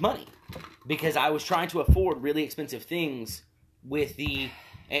bad with money. Because I was trying to afford really expensive things with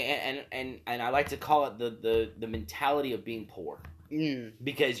and I like to call it the mentality of being poor.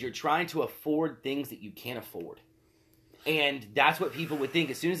 Because you're trying to afford things that you can't afford. And that's what people would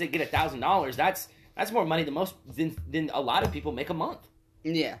think. As soon as they get $1,000, that's more money than a lot of people make a month.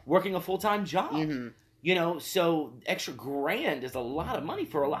 Yeah. Working a full-time job. Mm-hmm. So extra $1,000 is a lot of money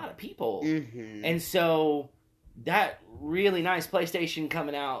for a lot of people. Mm-hmm. And so that really nice PlayStation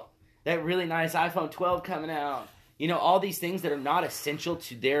coming out, that really nice iPhone 12 coming out, all these things that are not essential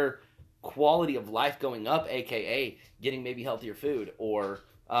to their quality of life going up, aka getting maybe healthier food or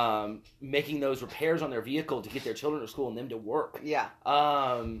making those repairs on their vehicle to get their children to school and them to work. Yeah.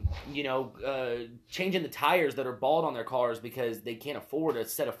 Changing the tires that are bald on their cars because they can't afford a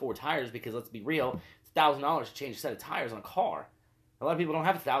set of 4 tires because, let's be real, it's $1,000 to change a set of tires on a car. A lot of people don't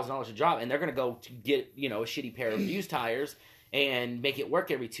have $1,000 to drop, and they're going to go to get, a shitty pair of used tires and make it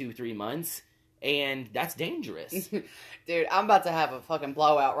work every 2-3 months, and that's dangerous. Dude, I'm about to have a fucking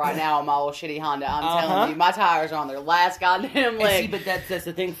blowout right now on my old shitty Honda. I'm telling you, my tires are on their last goddamn leg. See, but that's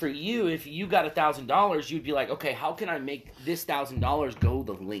the thing for you. If you got $1,000, you'd be like, okay, how can I make this $1,000 go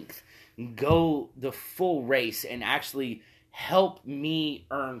the length, go the full race, and actually help me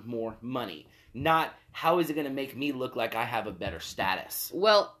earn more money? Not, how is it going to make me look like I have a better status?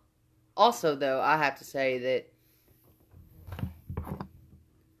 Well, also, though, I have to say that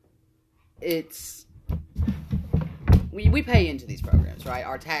we pay into these programs, right?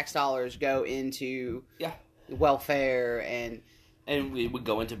 Our tax dollars go into welfare and we would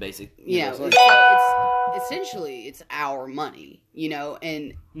go into basic. So it's essentially it's our money,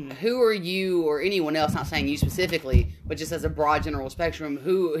 and who are you or anyone else, not saying you specifically, but just as a broad general spectrum,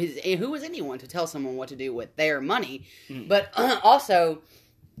 who is anyone to tell someone what to do with their money? But also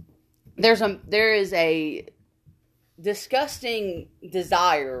there is a disgusting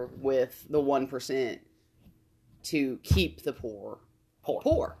desire with the 1% to keep the poor.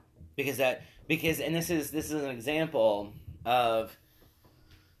 Because this is an example of,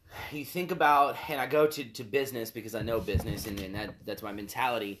 you think about, and I go to business because I know business and that's my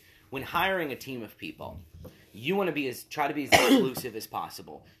mentality. When hiring a team of people, you want to try to be as inclusive as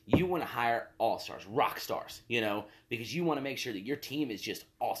possible. You want to hire all-stars, rock stars, because you want to make sure that your team is just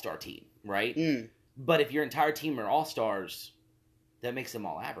all-star team, right? But if your entire team are all-stars, that makes them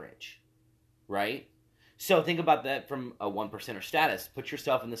all average, right? So think about that from a 1%er status. Put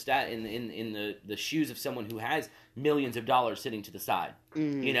yourself in the shoes of someone who has millions of dollars sitting to the side,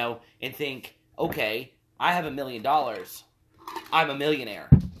 and think, okay, I have $1 million. I'm a millionaire.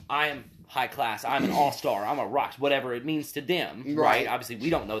 I am high class. I'm an all-star. I'm a rock, whatever it means to them, right? Obviously, we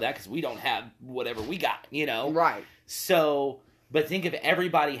don't know that because we don't have whatever we got, Right. So, but think if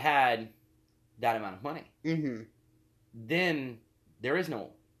everybody had that amount of money, then there is no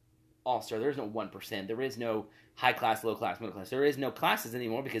all-star. There is no 1%. There is no high class, low class, middle class. There is no classes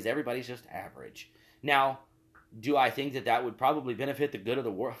anymore because everybody's just average. Now, do I think that would probably benefit the good of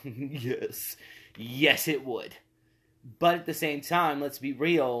the world? Yes. Yes, it would. But at the same time, let's be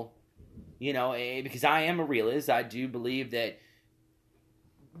real, because I am a realist. I do believe that,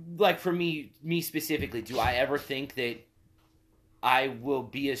 like for me specifically, do I ever think that I will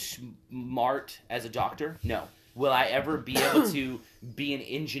be as smart as a doctor? No. Will I ever be able to be an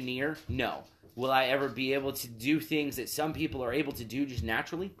engineer? No. Will I ever be able to do things that some people are able to do just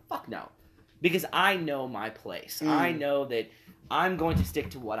naturally? Fuck no. Because I know my place. I know that I'm going to stick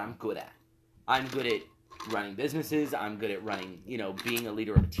to what I'm good at. I'm good at running businesses. I'm good at running, being a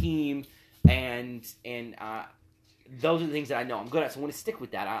leader of a team. And those are the things that I know I'm good at. So I'm going to stick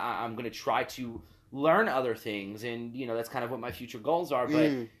with that. I'm going to try to learn other things, and that's kind of what my future goals are,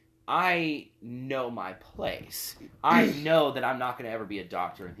 but I know my place. I know that I'm not going to ever be a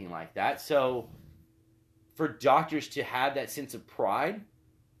doctor or anything like that. So for doctors to have that sense of pride,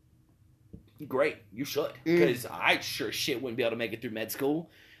 great, you should, because I sure shit wouldn't be able to make it through med school.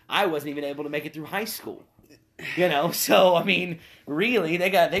 I wasn't even able to make it through high school. So I mean, really,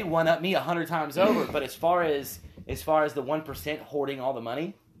 they one up me 100 times over. But as far as the 1% hoarding all the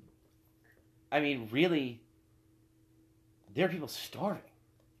money, I mean, really, there are people starving.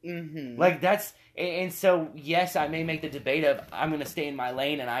 Mm-hmm. Like, that's... And so, yes, I may make the debate of, I'm going to stay in my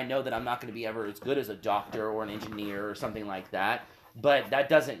lane, and I know that I'm not going to be ever as good as a doctor or an engineer or something like that. But that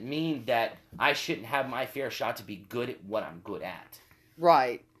doesn't mean that I shouldn't have my fair shot to be good at what I'm good at.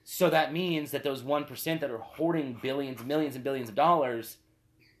 Right. So that means that those 1% that are hoarding billions, millions, and billions of dollars,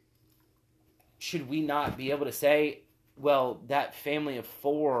 should we not be able to say, well, that family of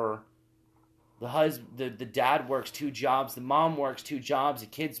 4... The dad works 2 jobs, the mom works 2 jobs, the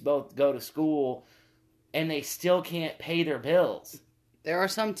kids both go to school, and they still can't pay their bills. There are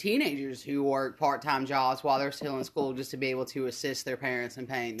some teenagers who work part-time jobs while they're still in school just to be able to assist their parents in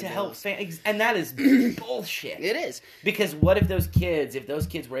paying the bills. And that is bullshit. It is. Because what if those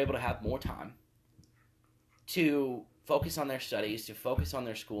kids were able to have more time to focus on their studies, to focus on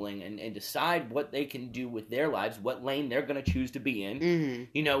their schooling, and decide what they can do with their lives, what lane they're going to choose to be in.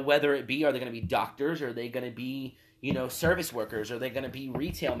 Mm-hmm. Whether it be, are they going to be doctors, or are they going to be, service workers, or are they going to be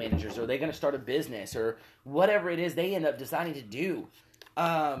retail managers, or are they going to start a business, or whatever it is they end up deciding to do.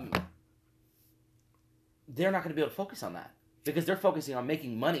 They're not going to be able to focus on that. Because they're focusing on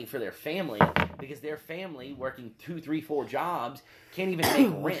making money for their family, because their family, working 2, 3, 4 jobs, can't even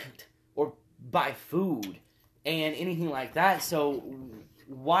make rent, or buy food, and anything like that. So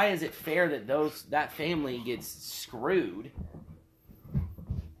why is it fair that that family gets screwed,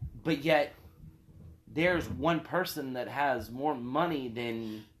 but yet there's one person that has more money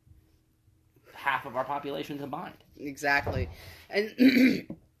than half of our population combined? Exactly. And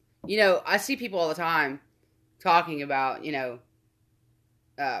I see people all the time talking about, it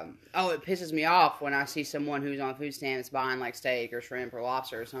pisses me off when I see someone who's on food stamps buying like steak or shrimp or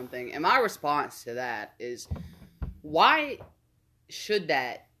lobster or something. And my response to that is, why should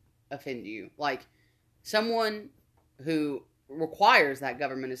that offend you? Like, someone who requires that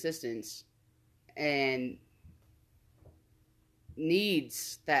government assistance and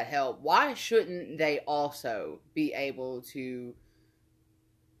needs that help, why shouldn't they also be able to,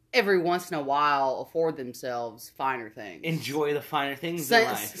 every once in a while, afford themselves finer things? Enjoy the finer things in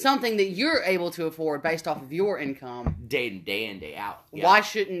life. Something that you're able to afford based off of your income. Day in, day out. Yeah. Why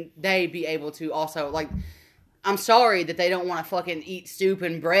shouldn't they be able to also, like... I'm sorry that they don't want to fucking eat soup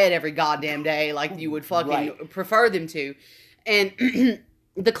and bread every goddamn day like you would fucking prefer them to. And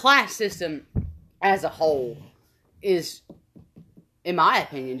the class system as a whole is, in my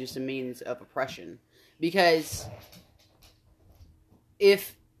opinion, just a means of oppression. Because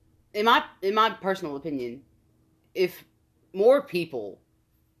if, in my personal opinion, if more people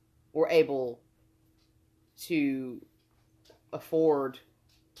were able to afford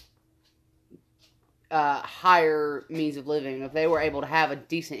higher means of living, if they were able to have a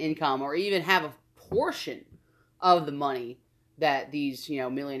decent income or even have a portion of the money that these,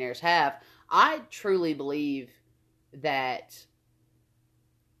 millionaires have, I truly believe that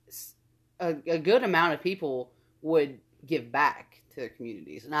a good amount of people would give back to their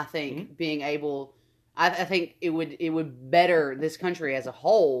communities. And I think being able, I think it would better this country as a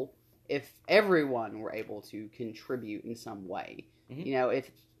whole if everyone were able to contribute in some way. Mm-hmm.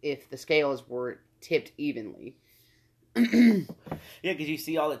 If the scales were tipped evenly. Yeah, because you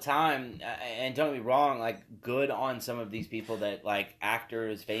see all the time, and don't get me wrong, like, good on some of these people that, like,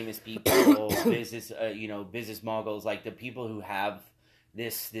 actors, famous people, business moguls, like, the people who have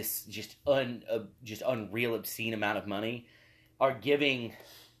this just unreal, obscene amount of money are giving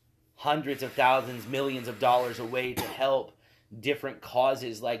hundreds of thousands, millions of dollars away to help different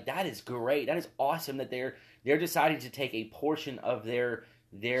causes. Like, that is great. That is awesome that they're deciding to take a portion of their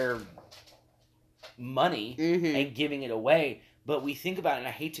money and giving it away. But we think about it, and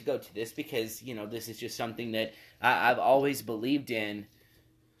I hate to go to this because, you know, this is just something that I've always believed in.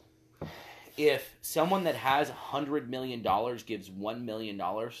 If someone that has $100 million gives $1 million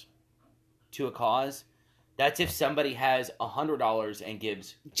to a cause, that's if somebody has $100 and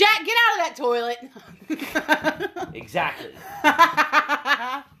gives... Jack, get out of that toilet! Exactly.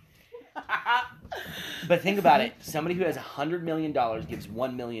 But think about it. Somebody who has $100 million gives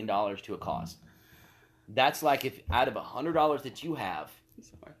 $1 million to a cause. That's like if out of $100 that you have,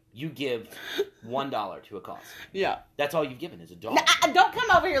 you give $1 to a cause. Yeah. That's all you've given is $1. Don't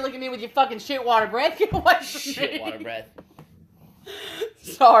come over here looking at me with your fucking shit water breath. Get away from me. Shit water breath.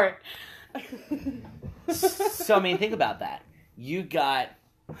 Sorry. So, I mean, think about that. You've given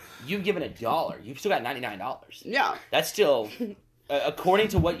 $1. You've still got $99. Yeah. That's still... according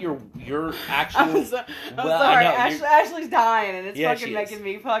to what your actual... I'm sorry. I know, Ashley's dying, and it's Yeah, fucking she making is.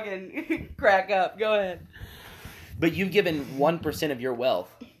 me fucking crack up. Go ahead. But you've given 1% of your wealth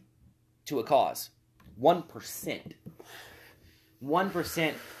to a cause. 1%.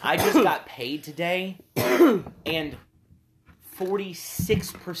 1%. I just got paid today, and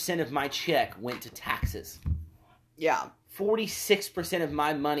 46% of my check went to taxes. Yeah. 46% of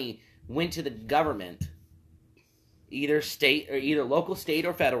my money went to the government, either local, state,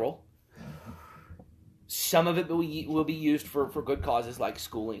 or federal. Some of it will be used for good causes like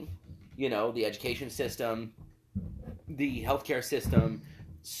schooling, you know, the education system, the healthcare system,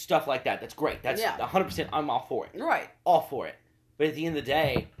 stuff like that. That's great. That's 100%. I'm all for it. Right. All for it. But at the end of the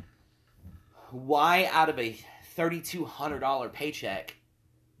day, why out of a $3,200 paycheck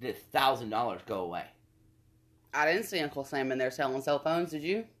did $1,000 go away? I didn't see Uncle Sam in there selling cell phones, did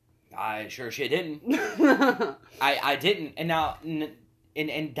you? I sure shit didn't. I didn't. And now,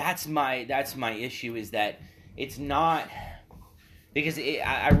 and that's my issue is that it's not, because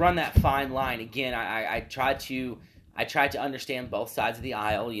I run that fine line again. I try to understand both sides of the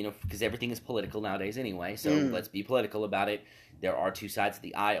aisle, you know, because everything is political nowadays anyway. So let's be political about it. There are two sides of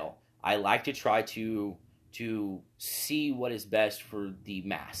the aisle. I like to try to see what is best for the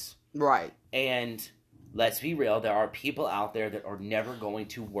mass. Right. And let's be real, there are people out there that are never going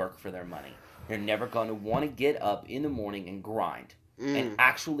to work for their money. They're never going to want to get up in the morning and grind and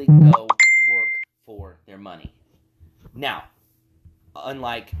actually go work for their money. Now,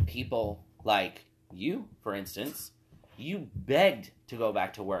 unlike people like you, for instance, you begged to go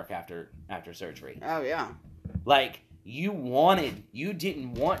back to work after surgery. Oh, yeah. Like, you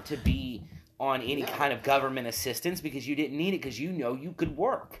didn't want to be on any kind of government assistance because you didn't need it because you know you could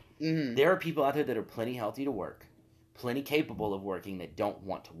work. Mm-hmm. There are people out there that are plenty healthy to work, plenty capable of working that don't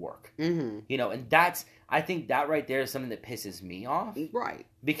want to work. Mm-hmm. You know, and I think that right there is something that pisses me off. Right.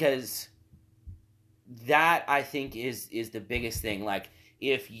 Because that, I think, is the biggest thing. Like,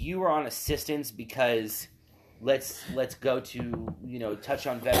 if you are on assistance because, let's go to, you know, touch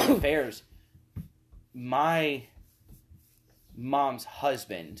on veteran affairs. My mom's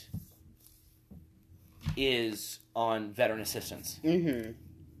husband is on veteran assistance. Mm-hmm.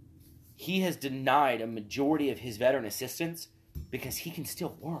 He has denied a majority of his veteran assistance because he can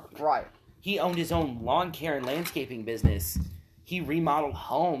still work. Right. He owned his own lawn care and landscaping business. He remodeled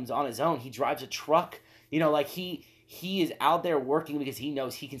homes on his own. He drives a truck. You know, like he is out there working because he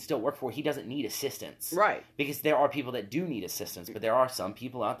knows he can still work for it. He doesn't need assistance. Right. Because there are people that do need assistance, but there are some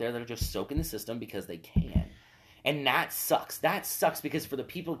people out there that are just soaking the system because they can. And that sucks. That sucks because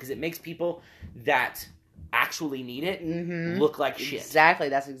it makes people that actually need it look like shit. Exactly.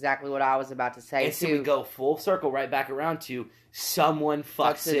 That's exactly what I was about to say, and so we go full circle right back around to someone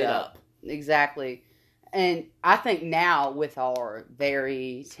fucks it up. Exactly. And I think now with our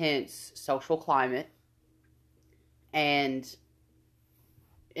very tense social climate and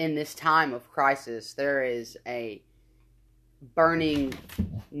in this time of crisis, there is a burning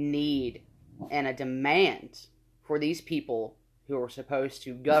need and a demand for these people who are supposed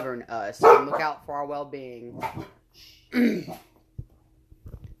to govern us and look out for our well-being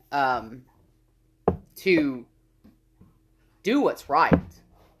to do what's right.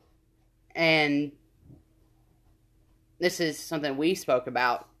 And this is something we spoke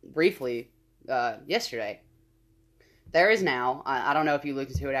about briefly yesterday. There is now, I don't know if you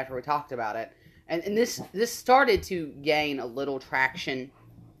looked into it after we talked about it, and this started to gain a little traction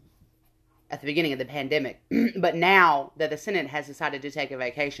at the beginning of the pandemic. But now that the Senate has decided to take a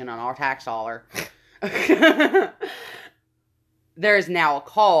vacation on our tax dollar, there is now a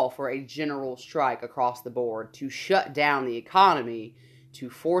call for a general strike across the board to shut down the economy to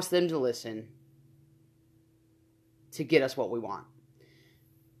force them to listen to get us what we want.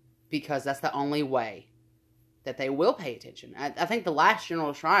 Because that's the only way that they will pay attention. I think the last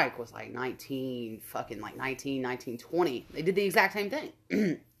general strike was like 1920. They did the exact same thing.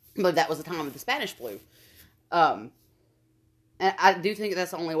 But that was the time of the Spanish flu. And I do think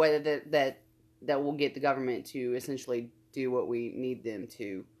that's the only way that will get the government to essentially do what we need them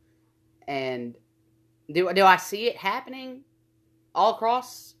to. And do I see it happening all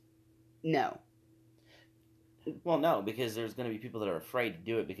across? No. Well, no, because there's going to be people that are afraid to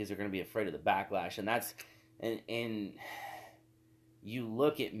do it because they're going to be afraid of the backlash, and that's and you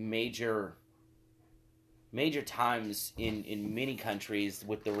look at major times in many countries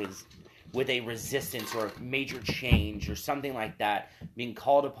with a resistance or a major change or something like that being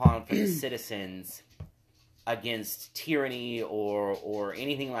called upon from the citizens against tyranny or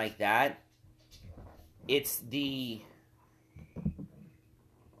anything like that. It's the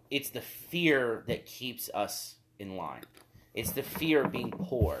fear that keeps us in line. It's the fear of being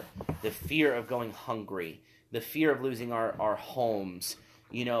poor, the fear of going hungry, the fear of losing our homes,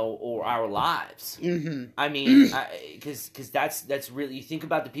 or our lives. Mm-hmm. I mean, because that's really, you think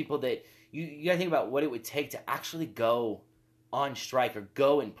about the people that, you gotta think about what it would take to actually go on strike or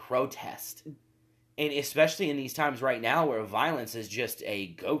go and protest. And especially in these times right now where violence is just a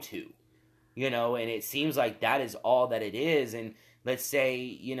go-to, and it seems like that is all that it is. And let's say,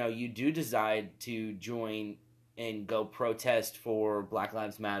 you do decide to join and go protest for Black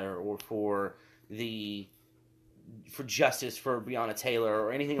Lives Matter or for justice for Breonna Taylor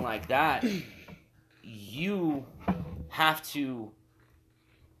or anything like that. You have to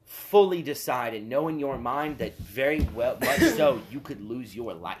fully decide and know in your mind that very well much so you could lose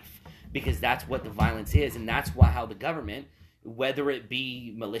your life, because that's what the violence is, and that's how the government, whether it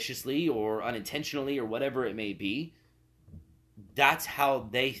be maliciously or unintentionally or whatever it may be, that's how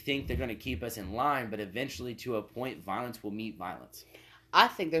they think they're going to keep us in line. But eventually, to a point, violence will meet violence. I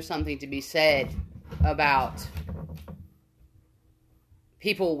think there's something to be said about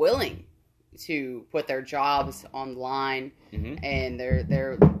people willing to put their jobs on the line, mm-hmm. and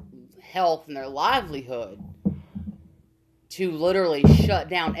their health and their livelihood to literally shut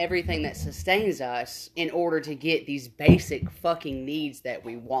down everything that sustains us in order to get these basic fucking needs that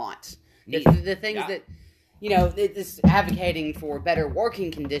we want. The things that, it's advocating for better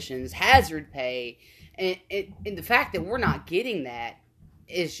working conditions, hazard pay, and the fact that we're not getting that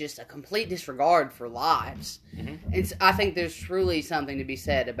is just a complete disregard for lives. Mm-hmm. And I think there's truly something to be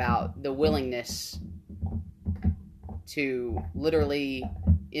said about the willingness to literally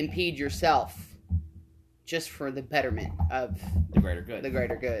impede yourself just for the betterment of the greater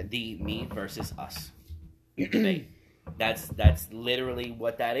good. The me versus us debate. That's literally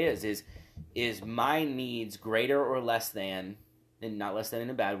what that is my needs greater or less than, and not less than in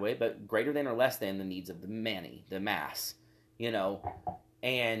a bad way, but greater than or less than the needs of the mass,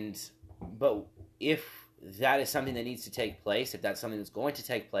 but if that is something that needs to take place, if that's something that's going to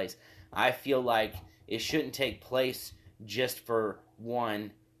take place, I feel like it shouldn't take place just for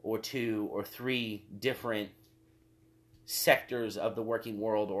one or two or three different sectors of the working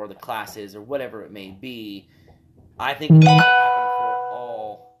world or the classes or whatever it may be. I think it needs to happen for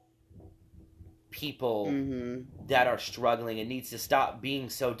all people mm-hmm. that are struggling. It needs to stop being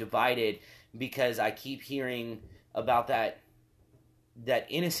so divided, because I keep hearing about that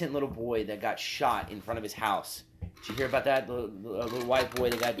innocent little boy that got shot in front of his house. Did you hear about that? The little white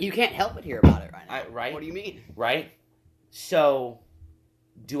boy that got... You can't help but hear about it right now. Right? What do you mean? Right? So,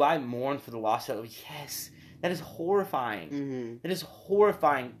 do I mourn for the loss of... Yes. That is horrifying. Mm-hmm. That is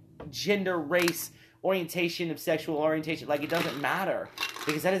horrifying. Gender, race, orientation of sexual orientation. Like, it doesn't matter.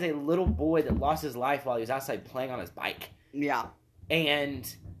 Because that is a little boy that lost his life while he was outside playing on his bike. Yeah.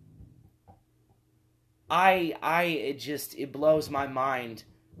 And it blows my mind.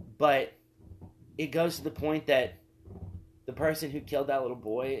 But it goes to the point that the person who killed that little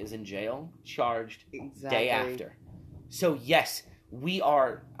boy is in jail, charged day after. So, yes,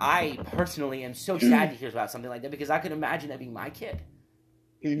 I personally am so sad to hear about something like that, because I could imagine that being my kid.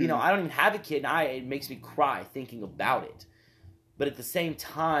 Mm-hmm. I don't even have a kid, and it makes me cry thinking about it. But at the same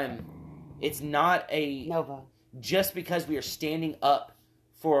time, it's not just because we are standing up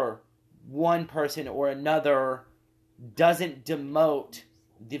for one person or another doesn't demote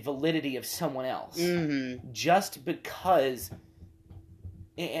the validity of someone else. Mm-hmm. Just because,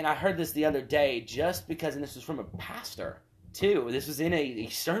 and I heard this the other day, just because, and this was from a pastor too, this was in a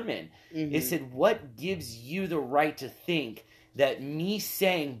sermon, mm-hmm. It said, what gives you the right to think that me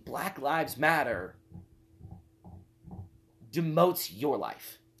saying Black Lives Matter demotes your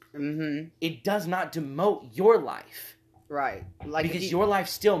life? Mm-hmm. It does not demote your life. Right. Like because your life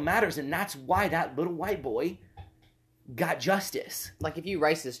still matters, and that's why that little white boy got justice. Like, if you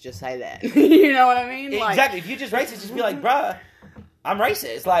racist, just say that. You know what I mean? Like, Exactly. If you just racist, just be like, bruh, I'm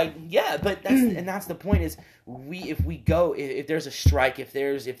racist. Like, yeah, but that's the point is if there's a strike, if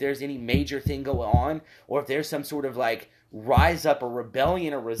there's any major thing going on, or if there's some sort of like rise up or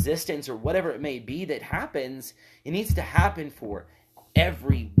rebellion or resistance or whatever it may be that happens, it needs to happen for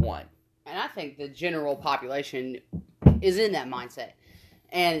everyone. And I think the general population is in that mindset.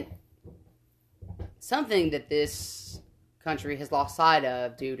 And something that this country has lost sight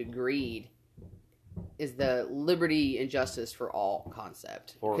of due to greed is the liberty and justice for all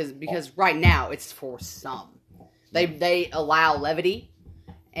concept. Because right now it's for some. They allow levity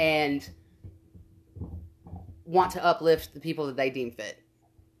and want to uplift the people that they deem fit.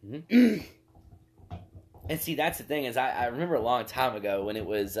 Mm-hmm. And see, that's the thing is I remember a long time ago when it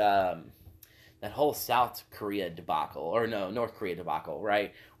was that whole South Korea debacle, or no, North Korea debacle,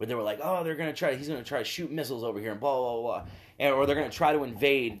 right? Where they were like, oh, he's going to try to shoot missiles over here and blah, blah, blah. Or they're going to try to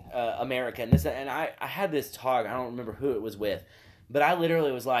invade America. And I had this talk, I don't remember who it was with, but I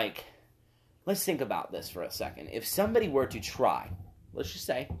literally was like, let's think about this for a second. If somebody were to try, let's just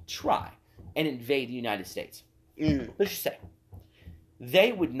say, and invade the United States, let's just say,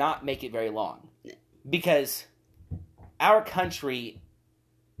 they would not make it very long. Because our country,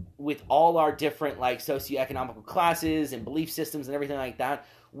 with all our different like socioeconomical classes and belief systems and everything like that,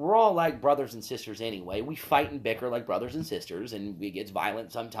 we're all like brothers and sisters anyway. We fight and bicker like brothers and sisters, and we get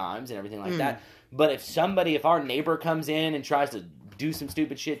violent sometimes and everything like that. But if our neighbor comes in and tries to do some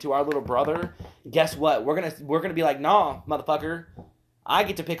stupid shit to our little brother, guess what? We're gonna be like, nah, motherfucker, I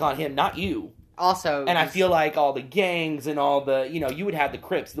get to pick on him, not you. Also, and I feel like all the gangs and all the, you would have the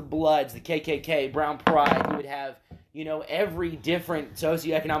Crips, the Bloods, the KKK, Brown Pride, you would have, every different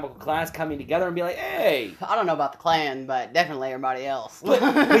socioeconomical class coming together and be like, hey. I don't know about the Klan, but definitely everybody else. but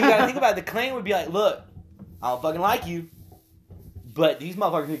you gotta think about it, the Klan would be like, look, I don't fucking like you, but these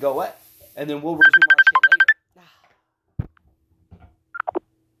motherfuckers need to go away, and then we'll resume our shit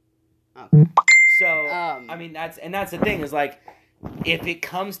later. Okay. So, that's the thing, is like, if it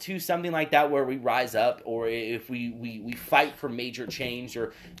comes to something like that where we rise up, or if we fight for major change,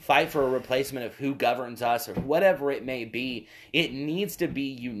 or fight for a replacement of who governs us, or whatever it may be, it needs to be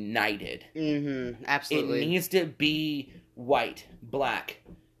united. Mm-hmm. Absolutely. It needs to be white, black,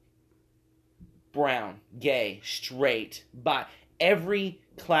 brown, gay, straight, bi. Every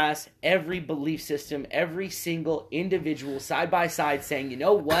class, every belief system, every single individual side by side saying, you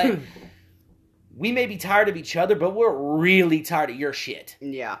know what? We may be tired of each other, but we're really tired of your shit.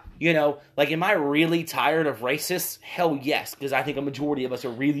 Yeah. Like, am I really tired of racists? Hell yes, because I think a majority of us are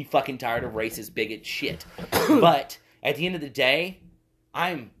really fucking tired of racist, bigot shit. But at the end of the day,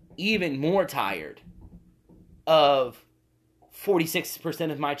 I'm even more tired of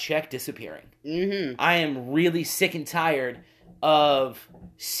 46% of my check disappearing. Mm-hmm. I am really sick and tired of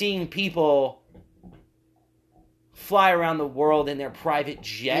seeing people fly around the world in their private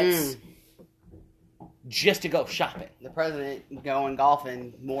jets just to go shopping. The president going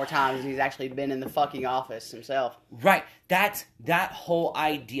golfing more times than he's actually been in the fucking office himself. Right. That whole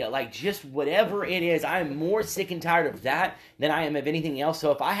idea. Like, just whatever it is, I am more sick and tired of that than I am of anything else. So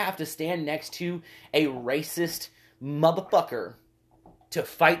if I have to stand next to a racist motherfucker to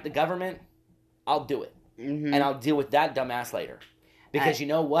fight the government, I'll do it. Mm-hmm. And I'll deal with that dumbass later. Because you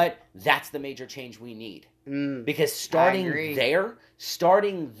know what? That's the major change we need. Because starting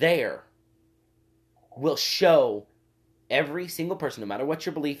there will show every single person, no matter what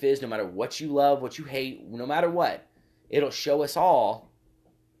your belief is, no matter what you love, what you hate, no matter what, it'll show us all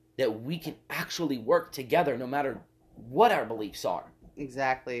that we can actually work together no matter what our beliefs are.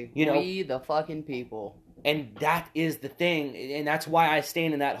 Exactly. We the fucking people. And that is the thing, and that's why I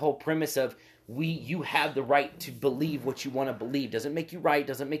stand in that whole premise of you have the right to believe what you want to believe. Doesn't make you right,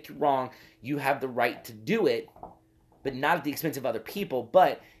 doesn't make you wrong. You have the right to do it, but not at the expense of other people.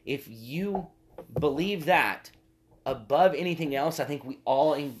 But if you believe that above anything else, I think we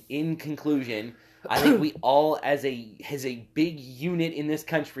all, in conclusion, I think we all as a big unit in this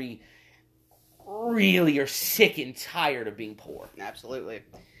country really are sick and tired of being poor. Absolutely.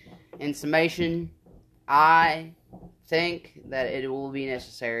 In summation, I think that it will be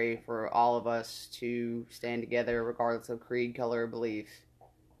necessary for all of us to stand together regardless of creed, color, or belief.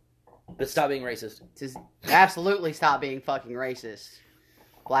 But stop being racist. To absolutely stop being fucking racist.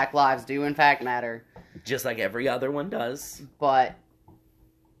 Black lives do in fact matter. Just like every other one does. But,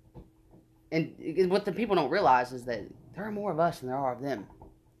 and what the people don't realize is that there are more of us than there are of them.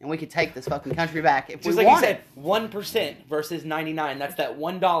 And we could take this fucking country back if just we like wanted. you said, 1% versus 99. That's that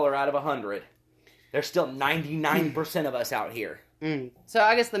 $1 out of 100. There's still 99% of us out here. So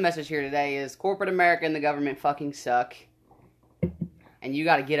I guess the message here today is corporate America and the government fucking suck. And you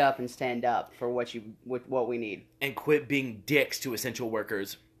got to get up and stand up for what we need. And quit being dicks to essential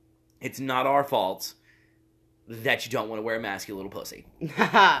workers. It's not our fault that you don't want to wear a mask, you little pussy.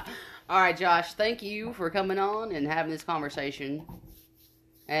 All right, Josh, thank you for coming on and having this conversation.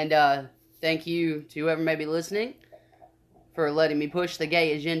 And thank you to whoever may be listening for letting me push the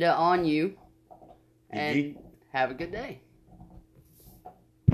gay agenda on you. And have a good day.